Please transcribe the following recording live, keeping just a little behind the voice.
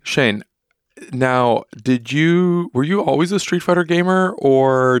Shane, now, were you always a Street Fighter gamer,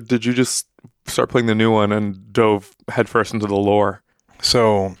 or did you just start playing the new one and dove headfirst into the lore?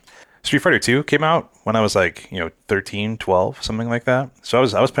 So Street Fighter 2 came out when I was like, 13, 12, something like that. So I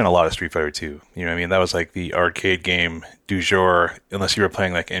was playing a lot of Street Fighter 2. You know what I mean? That was like the arcade game du jour, unless you were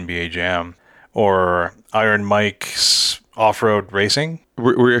playing like NBA Jam or Iron Mike's off-road racing.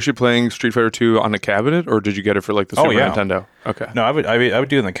 Were you actually playing Street Fighter 2 on a cabinet, or did you get it for like the Super Nintendo? Okay. No, I would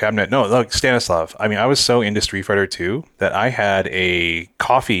do it in the cabinet. No, look, Stanislav. I mean, I was so into Street Fighter 2 that I had a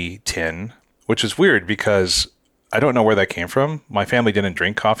coffee tin, which is weird because I don't know where that came from. My family didn't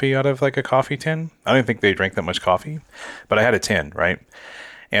drink coffee out of like a coffee tin. I don't think they drank that much coffee, but I had a tin, right?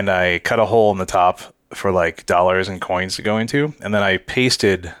 And I cut a hole in the top for like dollars and coins to go into, and then I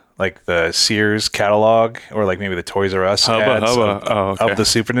pasted like the Sears catalog or like maybe the Toys R Us ads of the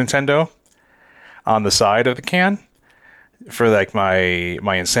Super Nintendo on the side of the can for like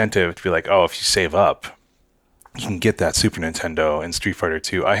my incentive to be like, oh, if you save up, you can get that Super Nintendo and Street Fighter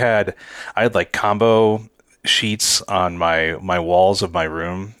 2. I had like combo sheets on my walls of my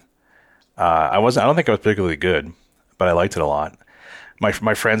room. I don't think I was particularly good, but I liked it a lot.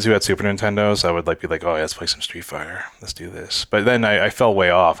 My friends who had Super Nintendos, I would like be like, oh, yeah, let's play some Street Fighter. Let's do this. But then I fell way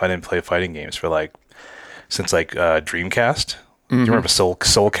off. I didn't play fighting games since Dreamcast. Do you remember Soul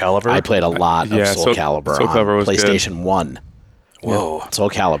Calibur? I played a lot of Soul Calibur on PlayStation 1. Whoa. Soul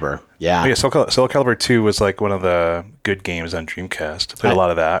Calibur. Yeah. Oh, yeah, Soul Calibur 2 was like one of the good games on Dreamcast. I played a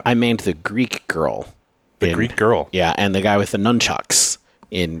lot of that. I mained the Greek girl. Greek girl. Yeah, and the guy with the nunchucks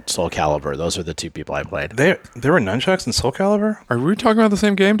in Soul Calibur. Those are the two people I played. There were nunchucks in Soul Calibur? Are we talking about the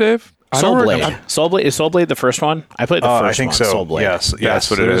same game, Dave? Soul Blade. Is Soul Blade the first one? I played the first one. I think so. Soul Blade. Yes,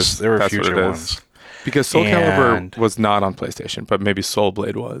 that's what it is. There were that's future ones. Because Soul Calibur was not on PlayStation, but maybe Soul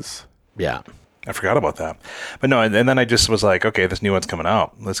Blade was. Yeah. I forgot about that. But no, and then I just was like, okay, this new one's coming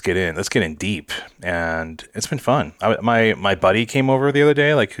out. Let's get in deep. And it's been fun. My buddy came over the other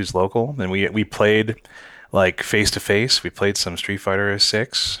day, like who's local, and we played like face to face. We played some Street Fighter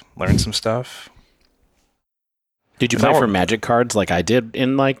 6, learned some stuff. Did you play for Magic cards like I did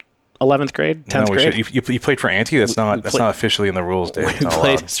in like 11th grade, 10th grade? You played for Ante? That's not officially in the rules, Dave. We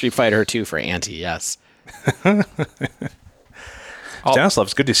played Street Fighter 2 for Ante, yes. Stanislav,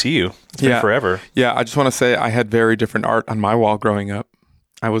 it's good to see you. It's been forever. Yeah, I just want to say I had very different art on my wall growing up.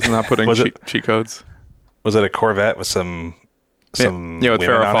 I was not putting cheat codes. Was it a Corvette with some with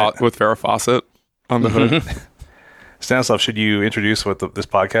Farrah Fawcett on the hood? Stanislav, should you introduce this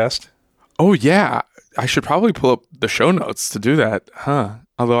podcast? Oh, yeah. I should probably pull up the show notes to do that, huh?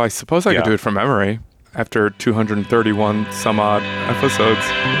 Although I suppose I could do it from memory after 231 some odd episodes.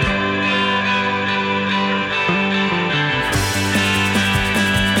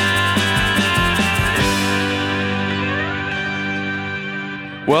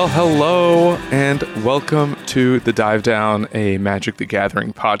 Well, hello and welcome to The Dive Down, a Magic the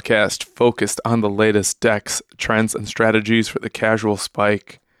Gathering podcast focused on the latest decks, trends, and strategies for the casual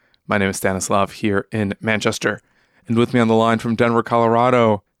spike. My name is Stanislav here in Manchester, and with me on the line from Denver,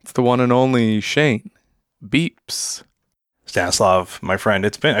 Colorado, it's the one and only Shane Beeps. Stanislav, my friend,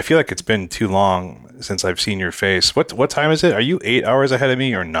 I feel like it's been too long since I've seen your face. What time is it? Are you 8 hours ahead of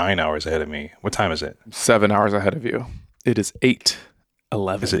me or 9 hours ahead of me? What time is it? 7 hours ahead of you. It is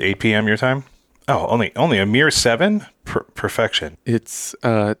 8:11. Is it 8 p.m. your time? Oh, only a mere 7? Perfection. It's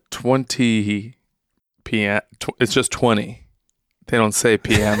 20 p.m. It's just 20. They don't say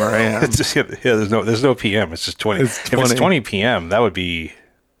p.m. or a.m. It's just, there's no p.m. It's just 20. If it's 20 p.m., that would be.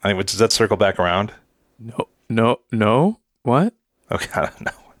 Does that circle back around? No. What? Okay, I don't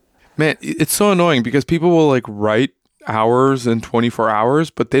know. Man, it's so annoying because people will like write hours in 24 hours,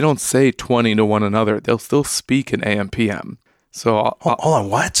 but they don't say 20 to one another. They'll still speak in a.m. p.m. So hold on,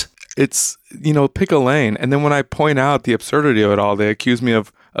 what? It's, pick a lane. And then when I point out the absurdity of it all, they accuse me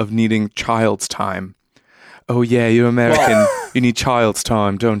of needing child's time. Oh, yeah, you American, you need child's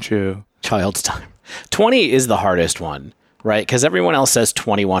time, don't you? Child's time. 20 is the hardest one, right? Because everyone else says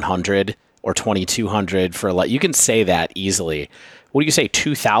 2100 or 2200 for like, you can say that easily. What do you say,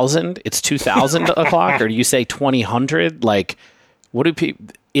 2000? It's 2000 o'clock? Or do you say 2000? Like, what do people...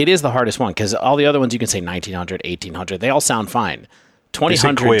 It is the hardest one because all the other ones you can say 1900, 1800. They all sound fine.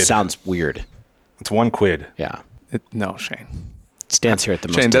 2000 sounds weird. It's $1. Yeah. No, Shane. Stands here at the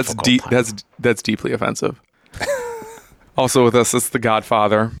most Shane, difficult time. That's deeply offensive. Also with us is the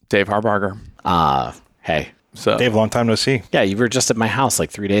Godfather, Dave Harbarger. Hey. So, Dave, long time no see. Yeah, you were just at my house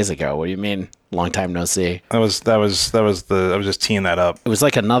like 3 days ago. What do you mean? Long time no see. I was just teeing that up. It was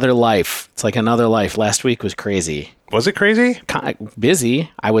like another life. It's like another life. Last week was crazy. Was it crazy? Kind of busy.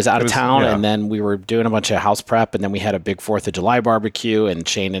 I was out of town, yeah. and then we were doing a bunch of house prep, and then we had a big 4th of July barbecue, and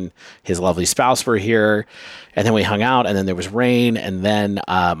Shane and his lovely spouse were here, and then we hung out, and then there was rain, and then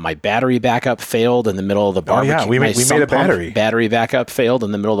my battery backup failed in the middle of the barbecue. Oh, yeah, we made a battery backup failed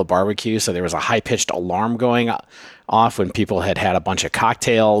in the middle of the barbecue, so there was a high-pitched alarm going off when people had a bunch of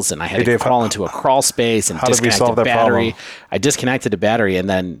cocktails, and I had to crawl into a crawl space and disconnect the battery. I disconnected the battery, and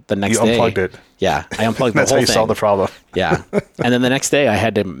then the next day... You unplugged it. Yeah, I unplugged the whole thing. That's how you solved the problem. Yeah. And then the next day I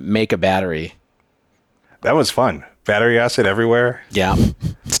had to make a battery. That was fun. Battery acid everywhere. Yeah.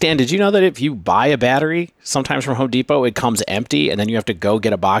 Stan, did you know that if you buy a battery, sometimes from Home Depot, it comes empty, and then you have to go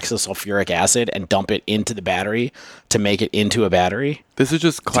get a box of sulfuric acid and dump it into the battery to make it into a battery? This is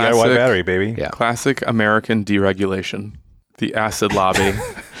just classic DIY battery, baby. Yeah. Classic American deregulation. The acid lobby.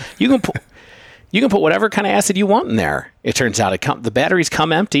 You can put whatever kind of acid you want in there. It turns out the batteries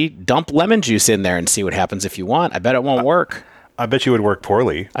come empty. Dump lemon juice in there and see what happens if you want. I bet it won't work. I bet you would work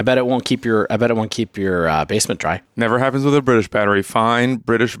poorly. I bet it won't keep your basement dry. Never happens with a British battery. Fine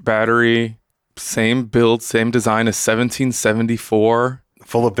British battery, same build, same design as 1774.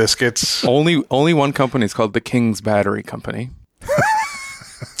 Full of biscuits. Only one company is called the King's Battery Company.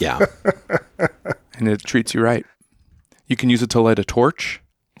 Yeah. And it treats you right. You can use it to light a torch.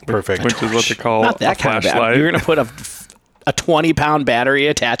 Perfect. Which is what they call Not that a kind of flashlight. battery. You're going to put a 20-pound battery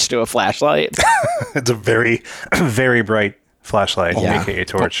attached to a flashlight? It's a very, very bright flashlight, Yeah. aka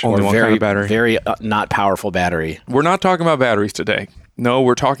torch. Only one very, kind of battery. very not powerful battery. We're not talking about batteries today. No,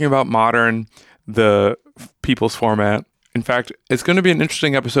 we're talking about modern, the people's format. In fact, it's going to be an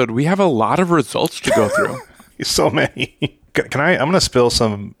interesting episode. We have a lot of results to go through. So many. I'm going to spill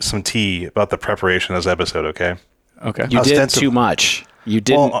some tea about the preparation of this episode, okay? Okay. You did Ostensive- too much. You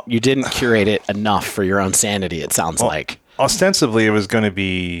didn't curate it enough for your own sanity, it sounds like. Ostensibly, it was going to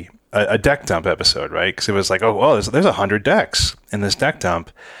be a deck dump episode, right? Because it was like, oh, well, there's 100 decks in this deck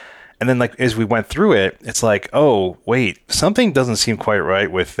dump. And then, like, as we went through it, it's like, oh, wait, something doesn't seem quite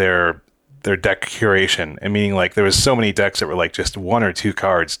right with their deck curation. And meaning, like, there was so many decks that were, like, just 1 or 2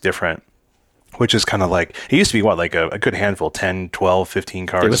 cards different, which is kind of like, it used to be, like a good handful, 10, 12, 15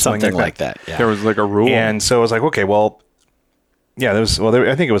 cards. It was something like that. Yeah. There was like a rule. And so I was like, okay, well, yeah, I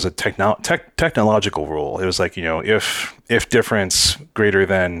think it was a technological rule. It was like, if difference greater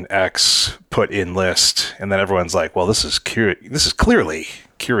than X, put in list, and then everyone's like, well, this is clearly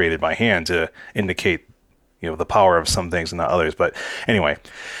curated by hand to indicate, the power of some things and not others. But anyway,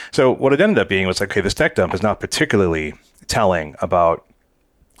 so what it ended up being was like, okay, this deck dump is not particularly telling about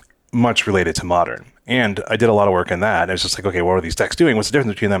much related to modern. And I did a lot of work in that. I was just like, okay, what are these decks doing? What's the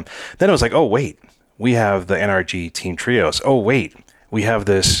difference between them? Then it was like, oh, wait. We have the NRG Team Trios. Oh, wait, we have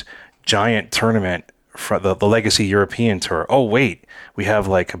this giant tournament for the Legacy European Tour. Oh, wait, we have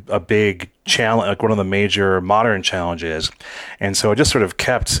like a big challenge, like one of the major modern challenges. And so it just sort of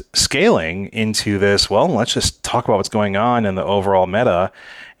kept scaling into this, well, let's just talk about what's going on in the overall meta.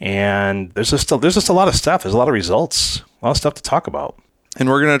 And there's just a lot of stuff. There's a lot of results, a lot of stuff to talk about. And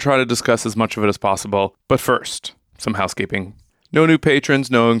we're going to try to discuss as much of it as possible. But first, some housekeeping. No new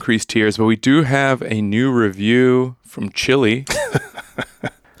patrons, no increased tiers, but we do have a new review from Chili.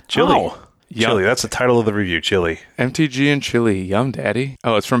 Chili. Oh. Chili, that's the title of the review, Chili. MTG and Chili, yum daddy.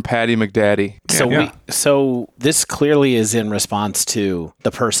 Oh, it's from Patty McDaddy. So this clearly is in response to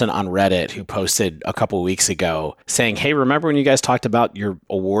the person on Reddit who posted a couple weeks ago saying, hey, remember when you guys talked about your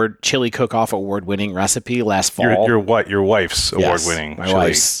chili cook-off award-winning recipe last fall? Your wife's award-winning my chili.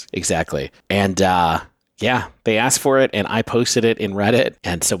 wife's, exactly. And yeah, they asked for it, and I posted it in Reddit,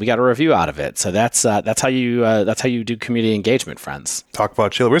 and so we got a review out of it. So that's how you do community engagement, friends. Talk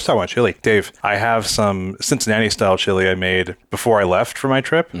about chili. We're just talking about chili, Dave. I have some Cincinnati style chili I made before I left for my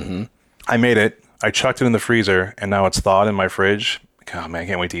trip. Mm-hmm. I made it. I chucked it in the freezer, and now it's thawed in my fridge. Oh man, I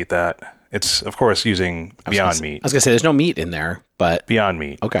can't wait to eat that. It's of course using Beyond Meat. I was gonna say there's no meat in there, but Beyond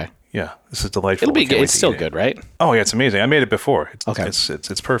Meat. Okay. Yeah, this is delightful. It'll be good. It's still good, right? Oh yeah, it's amazing. I made it before. It's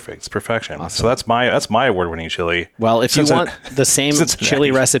perfect. It's perfection. Awesome. So that's my award-winning chili. Well, if you want the same Cincinnati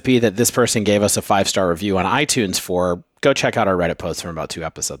chili recipe that this person gave us a 5-star review on iTunes for, go check out our Reddit post from about 2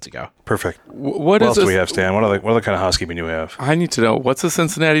 episodes ago. Perfect. What else is do we have, Stan? What other kind of housekeeping do we have? I need to know. What's a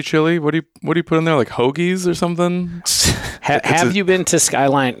Cincinnati chili? What do you put in there? Like hoagies or something? Have you been to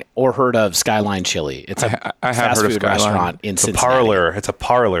Skyline or heard of Skyline Chili? It's a I have fast heard of food Skyline. restaurant in It's a Cincinnati. parlor. It's a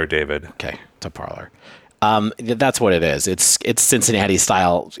parlor, David. Okay, it's a parlor. That's what it is. It's Cincinnati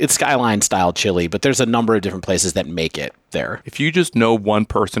style. It's Skyline style chili, but there's a number of different places that make it there. If you just know one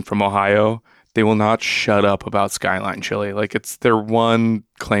person from Ohio they will not shut up about Skyline chili. Like, it's their one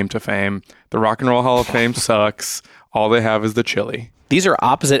claim to fame. The Rock and Roll Hall of Fame sucks. All they have is the chili. These are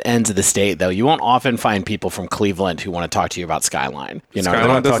opposite ends of the state, though. You won't often find people from Cleveland who want to talk to you about Skyline. You know,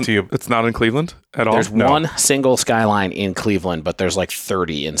 Skyline talk to you. It's not in Cleveland at all? There's one single Skyline in Cleveland, but there's like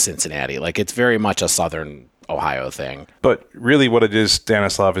 30 in Cincinnati. Like, it's very much a Southern Ohio thing. But really what it is,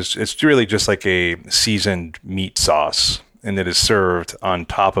 Stanislav, is it's really just like a seasoned meat sauce, and it is served on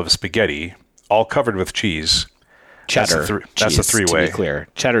top of spaghetti, all covered with cheese. Cheddar. That's a three-way. To be clear,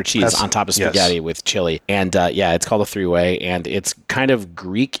 cheddar cheese on top of spaghetti with chili, and it's called a three-way, and it's kind of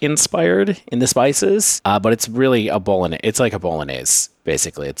Greek-inspired in the spices, but it's really a bolognese. It's like a bolognese,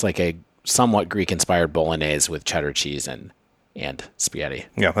 basically. It's like a somewhat Greek-inspired bolognese with cheddar cheese and spaghetti.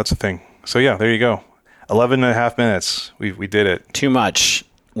 Yeah, that's the thing. So yeah, there you go. 11 and a half minutes. We did it. Too much.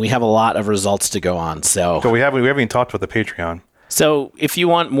 We have a lot of results to go on. So we haven't even talked about the Patreon. So if you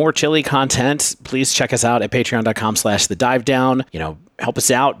want more chili content, please check us out at patreon.com/thedivedown. You know, help us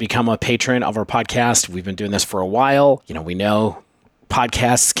out, become a patron of our podcast. We've been doing this for a while. You know, we know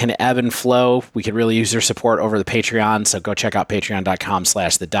podcasts can ebb and flow. We could really use your support over the Patreon. So go check out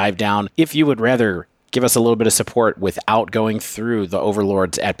patreon.com/thedivedown. If you would rather give us a little bit of support without going through the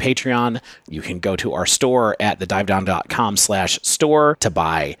overlords at Patreon, you can go to our store at thedivedown.com/store to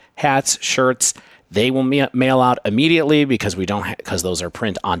buy hats, shirts. They will mail out immediately because because those are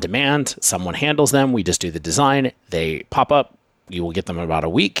print on demand. Someone handles them. We just do the design. They pop up. You will get them in about a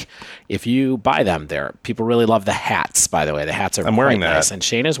week if you buy them there. People really love the hats, by the way. The hats are quite nice, and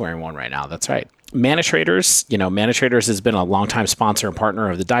Shane is wearing one right now. That's right. Mana Traders. You know, Mana Traders has been a longtime sponsor and partner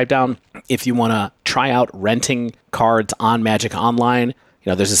of the Dive Down. If you want to try out renting cards on Magic Online,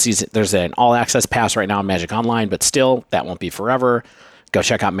 you know, there's an all-access pass right now on Magic Online, but still, that won't be forever. Go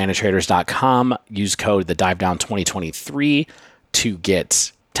check out manatraders.com. Use code TheDiveDown2023 to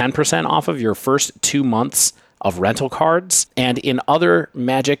get 10% off of your first 2 months of rental cards. And in other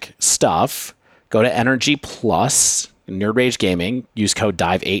Magic stuff, go to Energy Plus, Nerd Rage Gaming. Use code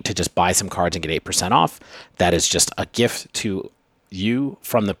DIVE8 to just buy some cards and get 8% off. That is just a gift to you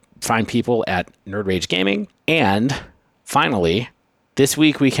from the fine people at Nerd Rage Gaming. And finally, this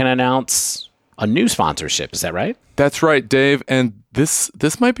week we can announce a new sponsorship. Is that right? That's right, Dave. And this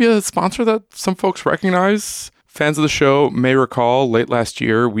might be a sponsor that some folks recognize. Fans of the show may recall late last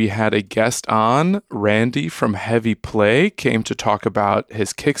year, we had a guest on. Randy from Heavy Play came to talk about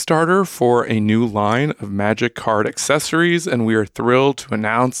his Kickstarter for a new line of Magic card accessories. And we are thrilled to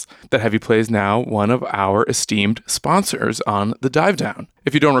announce that Heavy Play is now one of our esteemed sponsors on the Dive Down.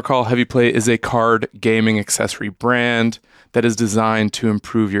 If you don't recall, Heavy Play is a card gaming accessory brand that is designed to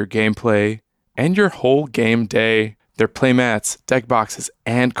improve your gameplay and your whole game day. Their playmats, deck boxes,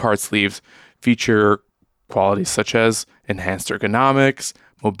 and card sleeves feature qualities such as enhanced ergonomics,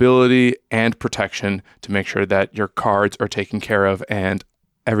 mobility, and protection to make sure that your cards are taken care of and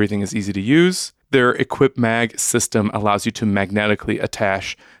everything is easy to use. Their Equip Mag system allows you to magnetically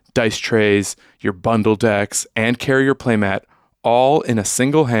attach dice trays, your bundle decks, and carry your playmat all in a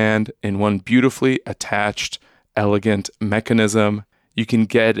single hand in one beautifully attached, elegant mechanism. You can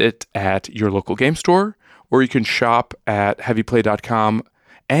get it at your local game store, or you can shop at heavyplay.com.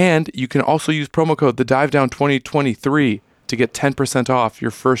 And you can also use promo code TheDiveDown2023 to get 10% off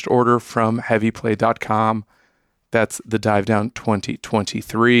your first order from heavyplay.com. That's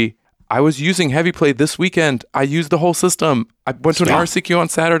TheDiveDown2023. I was using Heavy Play this weekend. I used the whole system. I went to an RCQ on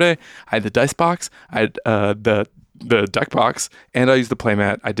Saturday. I had the dice box. I had the deck box, and I used the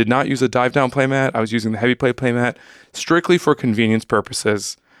playmat. I did not use a Dive Down playmat. I was using the Heavy Play playmat strictly for convenience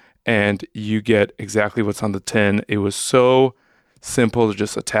purposes, and you get exactly what's on the tin. It was so simple to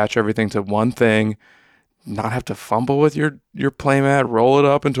just attach everything to one thing, not have to fumble with your playmat, roll it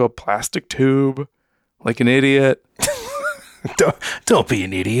up into a plastic tube like an idiot. Don't be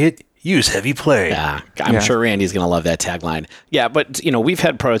an idiot. Use Heavy Play. Yeah, I'm sure Randy's going to love that tagline. Yeah, but you know, we've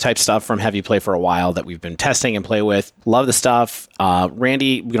had prototype stuff from Heavy Play for a while that we've been testing and play with. Love the stuff.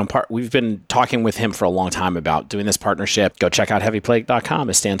 Randy, we've been talking with him for a long time about doing this partnership. Go check out heavyplay.com,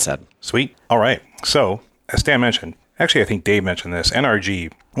 as Stan said. Sweet. All right. So, as Stan mentioned, actually, I think Dave mentioned this.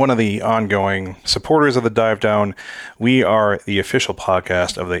 NRG, one of the ongoing supporters of the Dive Down. We are the official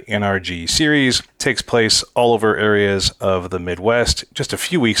podcast of the NRG series. It takes place all over areas of the Midwest. Just a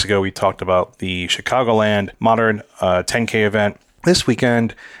few weeks ago, we talked about the Chicagoland Modern 10K event. This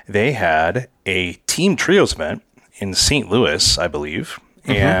weekend, they had a Team Trios event in St. Louis, I believe.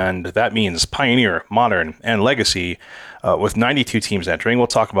 Mm-hmm. And that means Pioneer, Modern, and Legacy, with 92 teams entering. We'll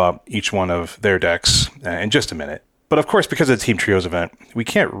talk about each one of their decks in just a minute. But of course, because it's a Team Trios event, we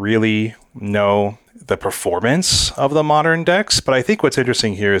can't really know the performance of the modern decks. But I think what's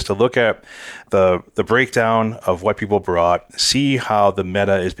interesting here is to look at the breakdown of what people brought, see how the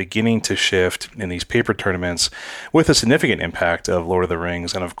meta is beginning to shift in these paper tournaments with a significant impact of Lord of the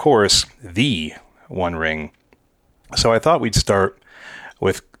Rings and, of course, the One Ring. So I thought we'd start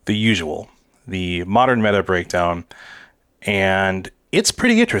with the usual, the modern meta breakdown. And it's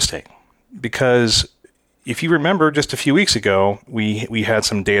pretty interesting because if you remember just a few weeks ago, we had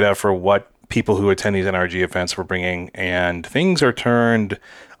some data for what people who attend these NRG events were bringing, and things are turned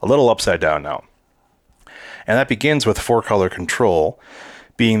a little upside down now. And that begins with 4-color control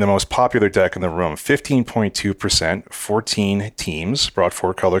being the most popular deck in the room. 15.2%, 14 teams brought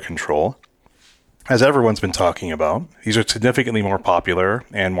 4-color control. As everyone's been talking about, these are significantly more popular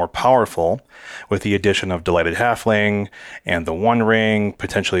and more powerful with the addition of Delighted Halfling and the One Ring,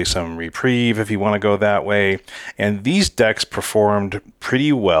 potentially some Reprieve if you want to go that way. And these decks performed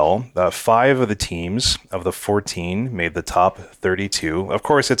pretty well. 5 of the teams of the 14 made the top 32. Of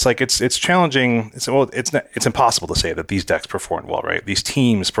course, it's challenging. It's impossible to say that these decks performed well, right? These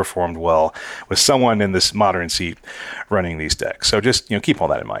teams performed well with someone in this modern seat running these decks. So just keep all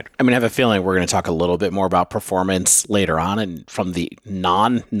that in mind. I have a feeling we're going to talk a little bit more about performance later on and from the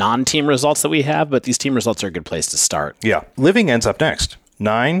non-team results that we have, but these team results are a good place to start. Yeah. Living ends up next.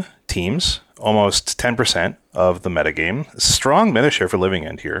 9 teams, almost 10% of the metagame. Strong meta share for Living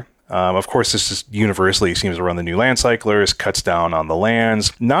End here. Of course, this is universally seems to run the new land cyclers, cuts down on the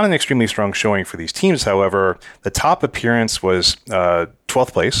lands. Not an extremely strong showing for these teams, however. The top appearance was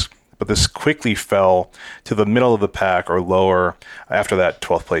 12th place, but this quickly fell to the middle of the pack or lower after that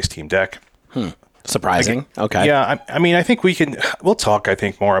 12th place team deck. Surprising. Okay. Yeah, I think we'll talk,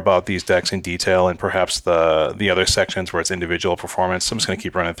 more about these decks in detail and perhaps the other sections where it's individual performance. I'm just going to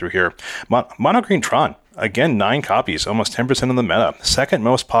keep running through here. Mono Green Tron, again, 9 copies, almost 10% of the meta. Second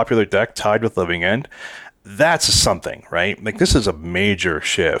most popular deck, tied with Living End. That's something, right? This is a major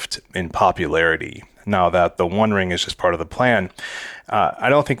shift in popularity now that the One Ring is just part of the plan. I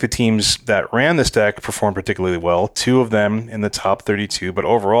don't think the teams that ran this deck performed particularly well. 2 of them in the top 32, but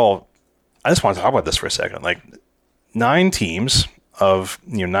overall, I just want to talk about this for a second. 9 teams of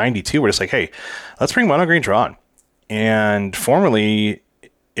 92 were just hey, let's bring Mono Green Tron. And formerly,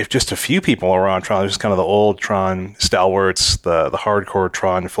 if just a few people were on Tron, there's just kind of the old Tron stalwarts, the hardcore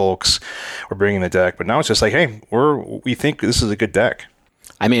Tron folks were bringing the deck. But now it's just hey, we think this is a good deck.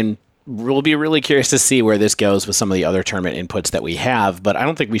 We'll be really curious to see where this goes with some of the other tournament inputs that we have, but I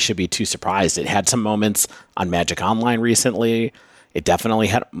don't think we should be too surprised. It had some moments on Magic Online recently. It definitely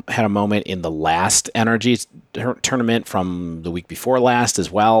had a moment in the last NRG tournament from the week before last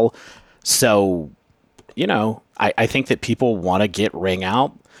as well. So, I think that people want to get Ring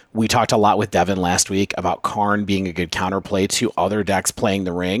out. We talked a lot with Devin last week about Karn being a good counterplay to other decks playing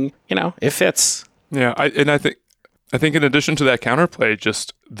the Ring. It fits. Yeah, I think in addition to that counterplay,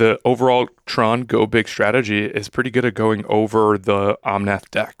 just the overall Tron Go Big strategy is pretty good at going over the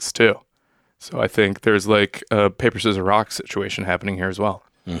Omnath decks too. So I think there's a paper, scissors, rock situation happening here as well.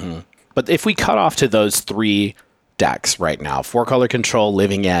 Mm-hmm. But if we cut off to those 3 decks right now, 4-color control,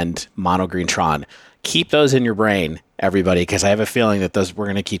 Living End, Mono Green Tron, keep those in your brain, everybody, because I have a feeling that we're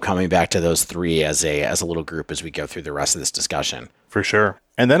going to keep coming back to those 3 as a little group as we go through the rest of this discussion. For sure.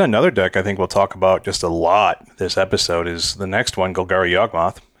 And then another deck I think we'll talk about just a lot this episode is the next one, Golgari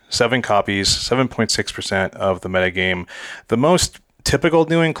Yawgmoth. 7 copies, 7.6% of the metagame. The most typical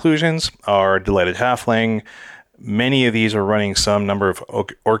new inclusions are Delighted Halfling. Many of these are running some number of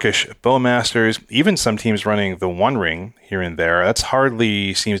Orcish Bowmasters, even some teams running the One Ring here and there. That's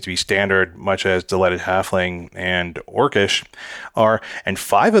hardly seems to be standard, much as Delighted Halfling and Orcish are. And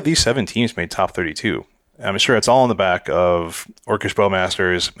 5 of these 7 teams made top 32. I'm sure it's all on the back of Orcish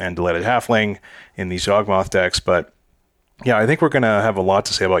Bowmasters and Delighted Halfling in these Yawgmoth decks, but yeah, I think we're going to have a lot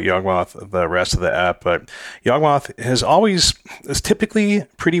to say about Yawgmoth the rest of the app, but Yawgmoth is typically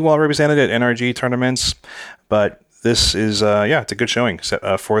pretty well represented at NRG tournaments, but this is, it's a good showing.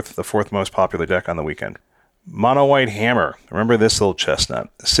 The fourth most popular deck on the weekend. Mono White Hammer. Remember this little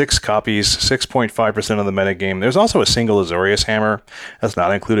chestnut. 6 copies, 6.5% of the metagame. There's also a single Azorius Hammer that's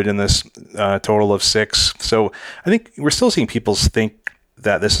not included in this total of 6. So I think we're still seeing people think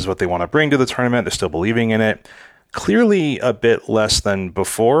that this is what they want to bring to the tournament. They're still believing in it. Clearly a bit less than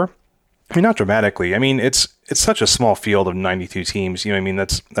before. Not dramatically. It's such a small field of 92 teams.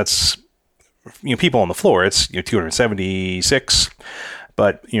 That's people on the floor. It's 276,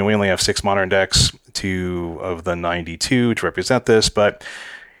 but we only have 6 modern decks, 2 of the 92 to represent this. But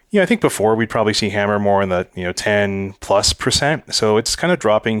Yeah, I think before we'd probably see Hammer more in the 10+%. So it's kind of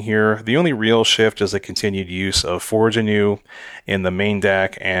dropping here. The only real shift is the continued use of Forge Anew in the main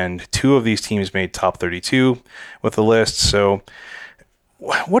deck, and 2 of these teams made top 32 with the list. So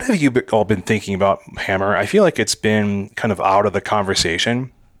what have you all been thinking about Hammer? I feel like it's been kind of out of the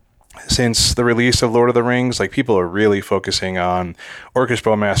conversation since the release of Lord of the Rings. Like, people are really focusing on Orcish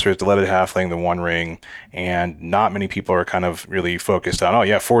Bowmasters, Deleted Halfling, the One Ring, and not many people are kind of really focused on, oh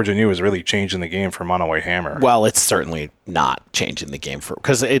yeah, Forge Anew is really changing the game for Mono White Hammer. Well, it's certainly not changing the game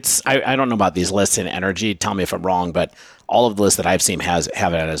because I don't know about these lists in Energy. Tell me if I'm wrong, but all of the lists that I've seen have it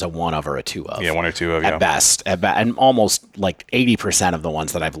as a 1 of or a 2 of. Yeah, 1 or 2 of, at best. And almost like 80% of the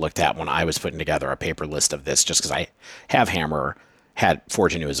ones that I've looked at when I was putting together a paper list of this, just because I have Hammer, had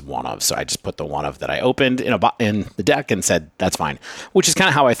Forge Anew as 1 of, so I just put the 1 of that I opened in the deck and said that's fine, which is kind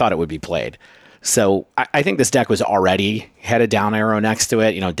of how I thought it would be played. So I think this deck was already had a down arrow next to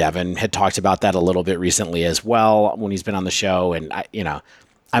it. Devin had talked about that a little bit recently as well when he's been on the show, and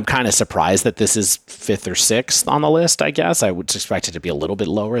I'm kind of surprised that this is 5th or 6th on the list. I guess I would expect it to be a little bit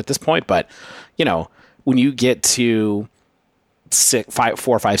lower at this point, but when you get to 4, 5,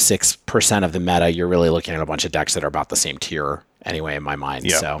 6% of the meta, you're really looking at a bunch of decks that are about the same tier anyway in my mind.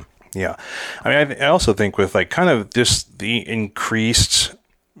 Yeah. So yeah, I mean, I also think with like kind of just the increased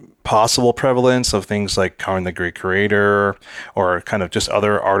possible prevalence of things like Karn the Great Creator, or kind of just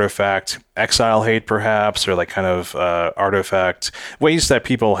other artifact exile hate perhaps, or like kind of artifact ways that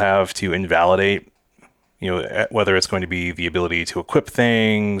people have to invalidate, whether it's going to be the ability to equip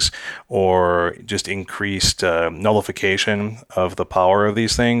things or just increased nullification of the power of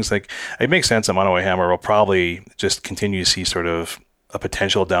these things. Like, it makes sense that Mono White Hammer will probably just continue to see sort of a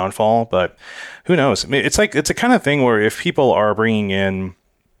potential downfall, but who knows? I mean, it's a kind of thing where if people are bringing in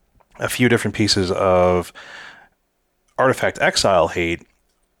a few different pieces of artifact exile hate,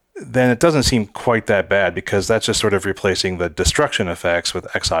 then it doesn't seem quite that bad, because that's just sort of replacing the destruction effects with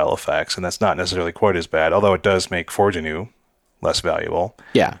exile effects, and that's not necessarily quite as bad, although it does make Forge Anew less valuable.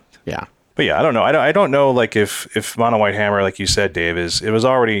 Yeah. But yeah, I don't know. I don't know, like, if Mono White Hammer, like you said, Dave, it was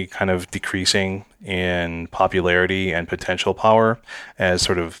already kind of decreasing in popularity and potential power, as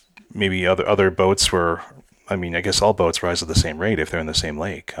sort of maybe other boats were. I mean, I guess all boats rise at the same rate if they're in the same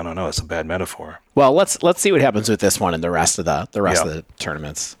lake. I don't know. It's a bad metaphor. Well, let's see what happens with this one and the rest of the of the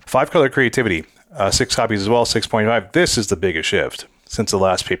tournaments. 5-color creativity, 6 copies as well, 6.5. This is the biggest shift since the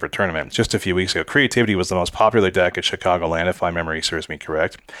last paper tournament, just a few weeks ago. Creativity was the most popular deck at Chicagoland, if my memory serves me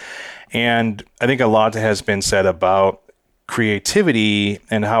correct. And I think a lot has been said about creativity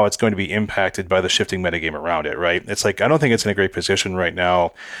and how it's going to be impacted by the shifting metagame around it, right? It's like, I don't think it's in a great position right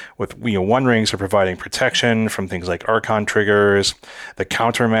now with, One Rings are providing protection from things like Archon triggers. The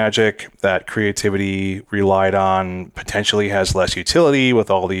counter magic that creativity relied on potentially has less utility with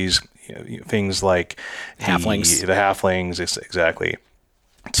all these things like halflings. The halflings, exactly.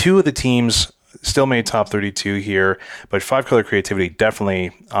 2 of the teams still made top 32 here, but 5-color creativity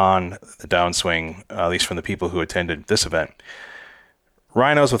definitely on the downswing, at least from the people who attended this event.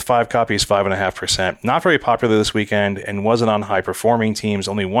 Rhinos with 5 copies, 5.5%. Not very popular this weekend and wasn't on high-performing teams.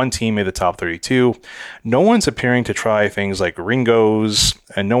 Only 1 team made the top 32. No one's appearing to try things like Ringos,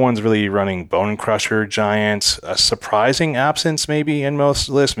 and no one's really running Bone Crusher Giants. A surprising absence maybe in most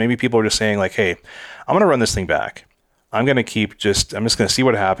lists. Maybe people are just saying like, hey, I'm going to run this thing back. I'm just going to see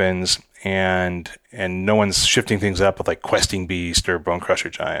what happens, and no one's shifting things up with like Questing Beast or Bone Crusher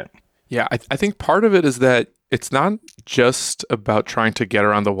Giant. Yeah, I think part of it is that it's not just about trying to get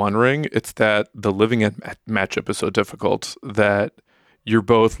around the One Ring. It's that the living end matchup is so difficult that you're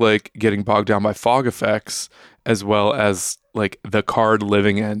both like getting bogged down by fog effects, as well as like the card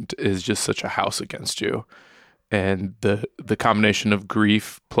living end is just such a house against you. And the combination of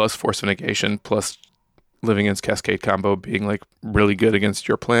grief plus force of negation plus living end's cascade combo being like really good against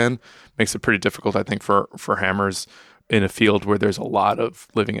your plan makes it pretty difficult, I think, for hammers in a field where there's a lot of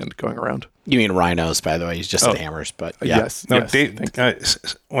living end going around. You mean rhinos, by the way? He's just said hammers, but yeah. Yes. No,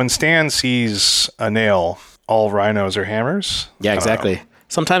 when Stan sees a nail, all rhinos are hammers. Yeah, exactly.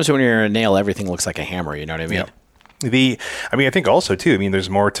 Sometimes when you're a nail, everything looks like a hammer. You know what I mean? Yep. I think also too. I mean,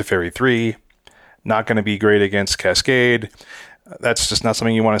 there's more Teferi 3. Not going to be great against Cascade. That's just not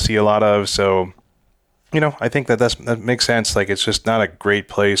something you want to see a lot of. So, I think that makes sense. Like, it's just not a great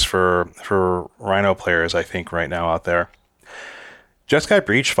place for Rhino players, I think, right now out there. Jeskai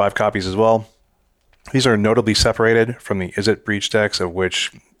Breach, 5 copies as well. These are notably separated from the Is It Breach decks, of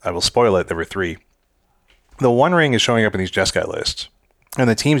which, I will spoil it, there were 3. The One Ring is showing up in these Jeskai lists, and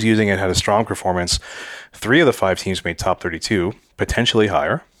the teams using it had a strong performance. 3 of the 5 teams made top 32, potentially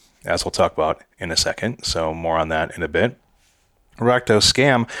higher, as we'll talk about in a second, so more on that in a bit. Rakdos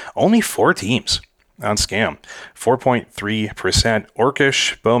Scam, only 4 teams on Scam. 4.3%.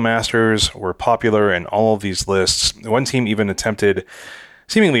 Orcish Bowmasters were popular in all of these lists. One team even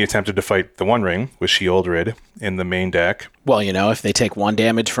seemingly attempted to fight the One Ring with Sheoldred in the main deck. Well, if they take 1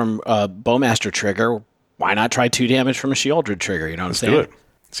 damage from a Bowmaster trigger, why not try 2 damage from a Sheoldred trigger? You know what I'm saying? Do it.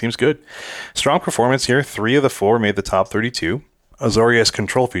 Seems good. Strong performance here. 3 of the 4 made the top 32. Azorius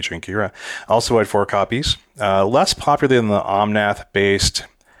Control featuring Kira also had 4 copies. Less popular than the Omnath-based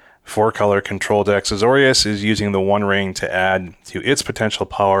 4-color control decks. Azorius is using the One Ring to add to its potential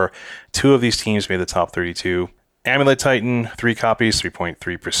power. 2 of these teams made the top 32. Amulet Titan, 3 copies,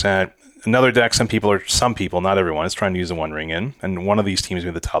 3.3%. Another deck, some people, not everyone, is trying to use the One Ring in, and one of these teams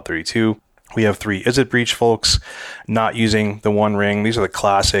made the top 32. We have 3 Izzet Breach folks not using the One Ring. These are the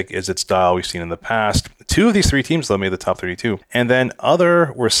classic Izzet style we've seen in the past. 2 of these 3 teams, though, made the top 32. And then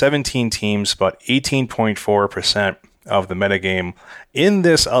other were 17 teams, about 18.4% of the metagame. In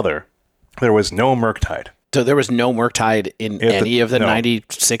this other, there was no Murktide. So there was no Murktide in any of the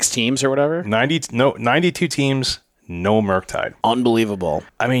 96 teams or whatever? 92 teams, no Murktide. Unbelievable.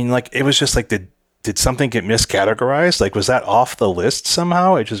 I mean, it was just did something get miscategorized? Was that off the list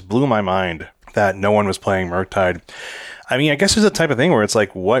somehow? It just blew my mind that no one was playing Murktide. I mean, I guess it's the type of thing where it's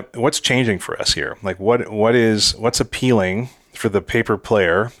what's changing for us here? What's appealing for the paper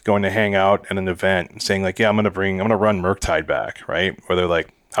player going to hang out at an event and saying I'm going to run Murktide back, right? Where they're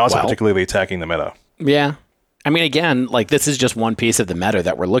how's it particularly attacking the meta? Yeah. I mean, again, this is just one piece of the meta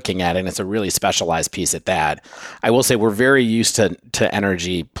that we're looking at, and it's a really specialized piece at that. I will say we're very used to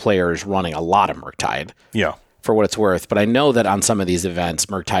energy players running a lot of Murktide. Yeah. For what it's worth. But I know that on some of these events,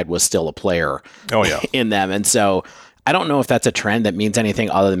 Murktide was still a player in them. And so I don't know if that's a trend that means anything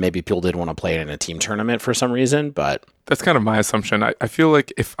other than maybe people did want to play it in a team tournament for some reason, but... That's kind of my assumption. I feel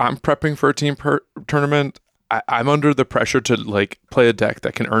like if I'm prepping for a team tournament, I'm under the pressure to play a deck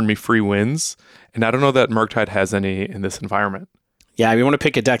that can earn me free wins, and I don't know that Murktide has any in this environment. Yeah, if you want to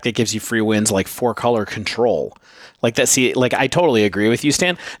pick a deck that gives you free wins, 4-color control, that. See, I totally agree with you,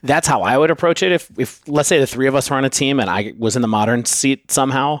 Stan. That's how I would approach it. If let's say the 3 of us were on a team and I was in the modern seat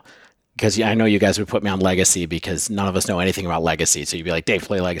somehow, because I know you guys would put me on Legacy because none of us know anything about Legacy. So you'd be like, Dave,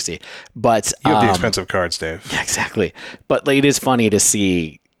 play Legacy. But you have the expensive cards, Dave. Yeah, exactly. But it is funny to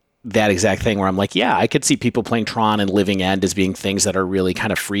see that exact thing where I'm I could see people playing Tron and Living End as being things that are really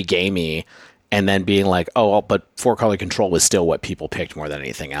kind of free gamey, and then being but 4-color control was still what people picked more than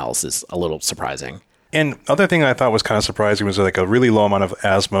anything else is a little surprising. And other thing I thought was kind of surprising was a really low amount of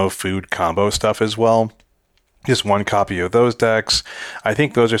Asmo food combo stuff as well. Just 1 copy of those decks. I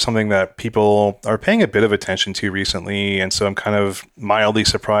think those are something that people are paying a bit of attention to recently, and so I'm kind of mildly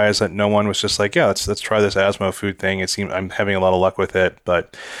surprised that no one was just let's try this Asmo food thing. It seems I'm having a lot of luck with it,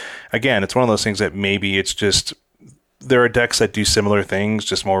 but again, it's one of those things that maybe it's just there are decks that do similar things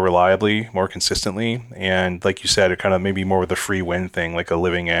just more reliably, more consistently, and like you said, are kind of maybe more with a free win thing, like a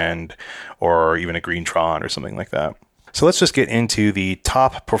Living End or even a Green Tron or something like that. So let's just get into the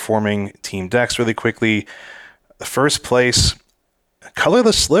top performing team decks really quickly. The first place,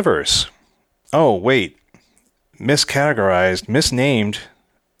 Colorless Slivers. Oh, wait. Miscategorized, misnamed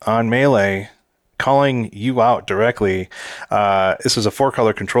on Melee, calling you out directly. This is a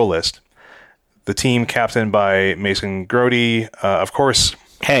 4-color control list. The team captained by Mason Grody. Of course.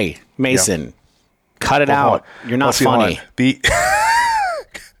 Hey, Mason, cut it out. You're not funny.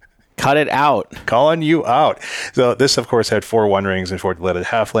 Cut it out. Calling you out. So this, of course, had 4 One Rings and 4 Deleted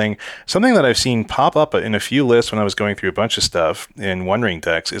Halfling. Something that I've seen pop up in a few lists when I was going through a bunch of stuff in One Ring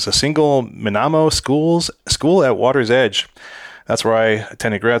decks is a single Minamo School at Water's Edge. That's where I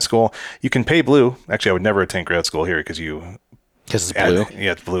attended grad school. You can pay blue. Actually, I would never attend grad school here because it's blue.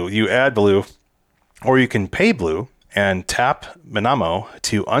 Yeah, it's blue. You add blue, or you can pay blue and tap Minamo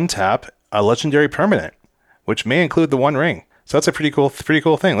to untap a legendary permanent, which may include the One Ring. So that's a pretty cool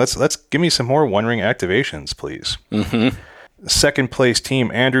thing. Let's give me some more One Ring activations, please. Mm-hmm. Second place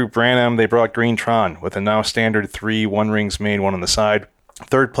team, Andrew Branham. They brought Green Tron with a now standard 3 One Rings main, 1 on the side.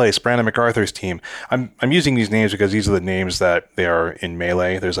 Third place, Brandon MacArthur's team. I'm using these names because these are the names that they are in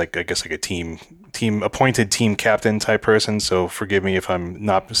Melee. There's a team appointed team captain type person. So forgive me if I'm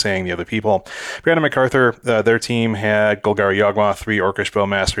not saying the other people. Brandon MacArthur, their team had Golgari Yawgmoth, 3 Orcish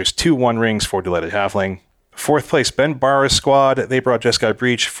Bowmasters, 2 One Rings, 4 Deleted Halfling. Fourth place, Ben Barra's squad. They brought Jeskai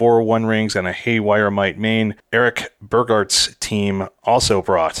Breach, 4 One Rings, and a Haywire Might main. Eric Burgart's team also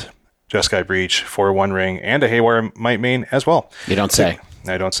brought Jeskai Breach, 4 One Ring, and a Haywire Might main as well. You don't say.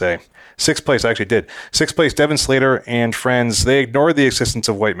 I don't say. Sixth place, I actually did. Sixth place, Devin Slater and friends. They ignored the existence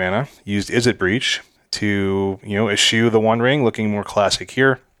of white mana, used Izzet Breach to, eschew the One Ring, looking more classic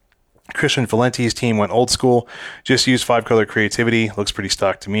here. Christian Valenti's team went old school, just used 5-color creativity. Looks pretty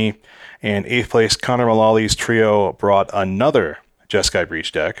stock to me. And 8th place, Connor Mullally's trio brought another Jeskai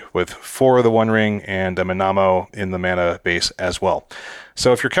Breach deck with 4 of the One Ring and a Minamo in the mana base as well.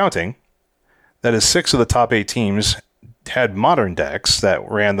 So if you're counting, that is 6 of the top 8 teams had modern decks that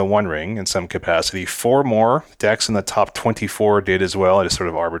ran the One Ring in some capacity. 4 more decks in the top 24 did as well. I just sort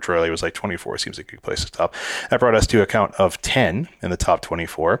of arbitrarily was like 24 seems like a good place to stop. That brought us to a count of 10 in the top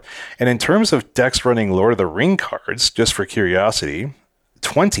 24. And in terms of decks running Lord of the Ring cards, just for curiosity,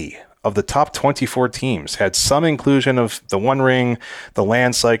 20 of the top 24 teams had some inclusion of the One Ring, the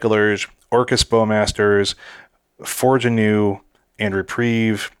Land Cyclers, Orcus Bowmasters, Forge Anew, and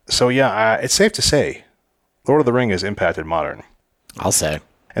Reprieve. So yeah, it's safe to say Lord of the Ring has impacted Modern. I'll say.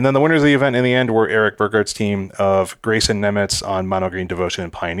 And then the winners of the event in the end were Eric Burgart's team of Grayson Nemitz on Mono Green Devotion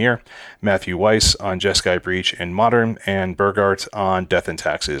and Pioneer, Matthew Weiss on Jeskai Breach in Modern, and Burgart on Death and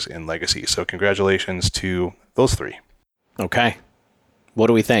Taxes in Legacy. So congratulations to those 3. Okay. What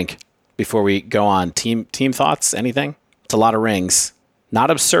do we think before we go on? Team thoughts? Anything? It's a lot of rings. Not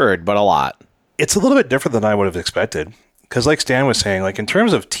absurd, but a lot. It's a little bit different than I would have expected. Because like Stan was saying, like in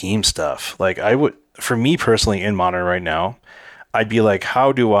terms of team stuff, like for me personally in Modern right now, I'd be like,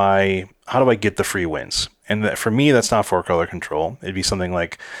 how do I get the free wins? And for me, that's not 4-color control. It'd be something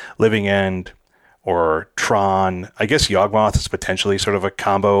like Living End or Tron. I guess Yawgmoth is potentially sort of a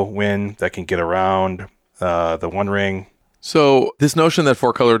combo win that can get around the One Ring. So this notion that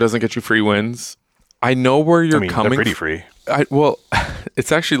 4-color doesn't get you free wins, I know where you're coming. They're pretty free. Well,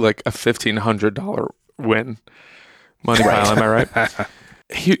 it's actually like a $1,500 win. Money pile, am I right?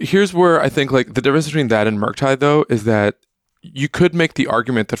 Here's where I think like the difference between that and Murktide, though, is that you could make the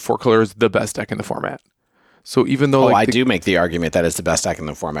argument that 4-color is the best deck in the format. So even though I do make the argument that it's the best deck in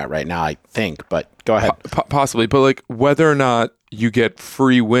the format right now, I think, but go ahead. Possibly, but like whether or not you get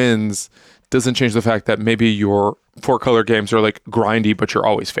free wins doesn't change the fact that maybe your 4-color games are like grindy, but you're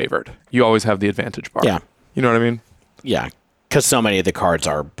always favored. You always have the advantage bar. Yeah. You know what I mean? Yeah, because so many of the cards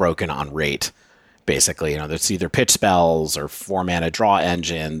are broken on rate. Basically, there's either pitch spells or 4-mana draw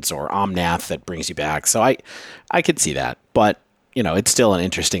engines or Omnath that brings you back. So I could see that, but it's still an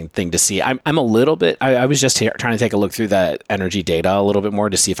interesting thing to see. I'm a little bit. I was just trying to take a look through that energy data a little bit more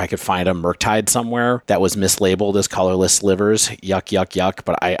to see if I could find a Murktide somewhere that was mislabeled as colorless slivers. Yuck, yuck, yuck.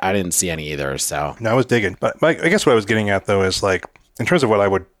 But I didn't see any either. So no, I was digging. But I guess what I was getting at though is like in terms of what I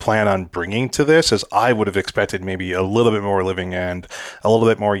would plan on bringing to this is I would have expected maybe a little bit more Living End, a little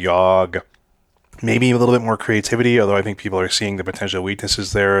bit more Yawg. Maybe a little bit more creativity, although I think people are seeing the potential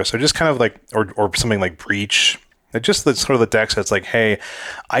weaknesses there. So just kind of like, or something like Breach. Just the sort of the decks that's like, hey,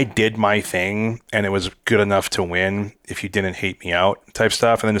 I did my thing and it was good enough to win if you didn't hate me out type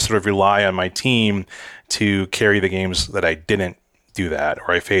stuff. And then just sort of rely on my team to carry the games that I didn't do that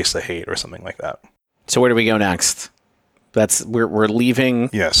or I faced the hate or something like that. So where do we go next? We're leaving.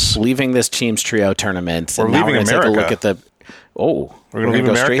 Yes. Leaving this Teams Trio tournament. We're leaving America. Take a look at the. Oh, we're going to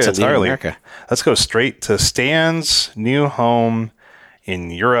go straight to entirely. America. Let's go straight to Stan's new home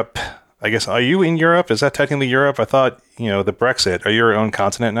in Europe. I guess, are you in Europe? Is that technically Europe? I thought, the Brexit. Are you your own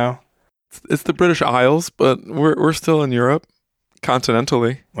continent now? It's the British Isles, but we're still in Europe,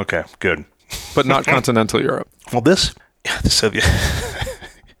 continentally. Okay, good. But not continental Europe. Well, so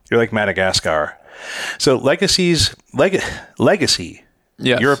you're like Madagascar. So Legacy,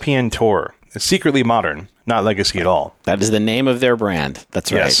 yes. European Tour. It's secretly Modern, not Legacy at all. That is the name of their brand.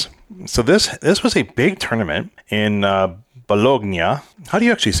 That's right. Yes. So this was a big tournament in Bologna. How do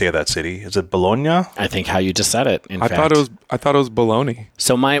you actually say that city? Is it Bologna? I think how you just said it. I thought it was Bologna.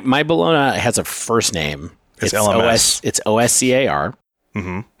 So my Bologna has a first name. It's LMS. It's OSCAR.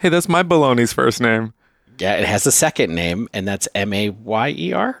 Mm-hmm. Hey, that's my Bologna's first name. Yeah, it has a second name, and that's Mayer.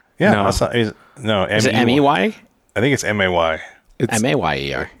 Yeah, no, that's not, no. Is it Mey? I think it's May. It's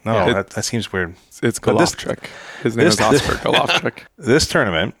Mayer. No, yeah. that seems weird. It's Golovchuk. His name is Oscar Golovchuk. This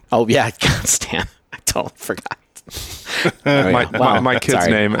tournament. Oh yeah, God, Stan. I totally forgot. My kid's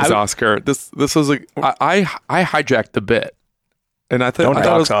name is Oscar. This was I hijacked the bit, and I thought it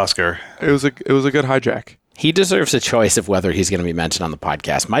was Oscar. It was a good hijack. He deserves a choice of whether he's going to be mentioned on the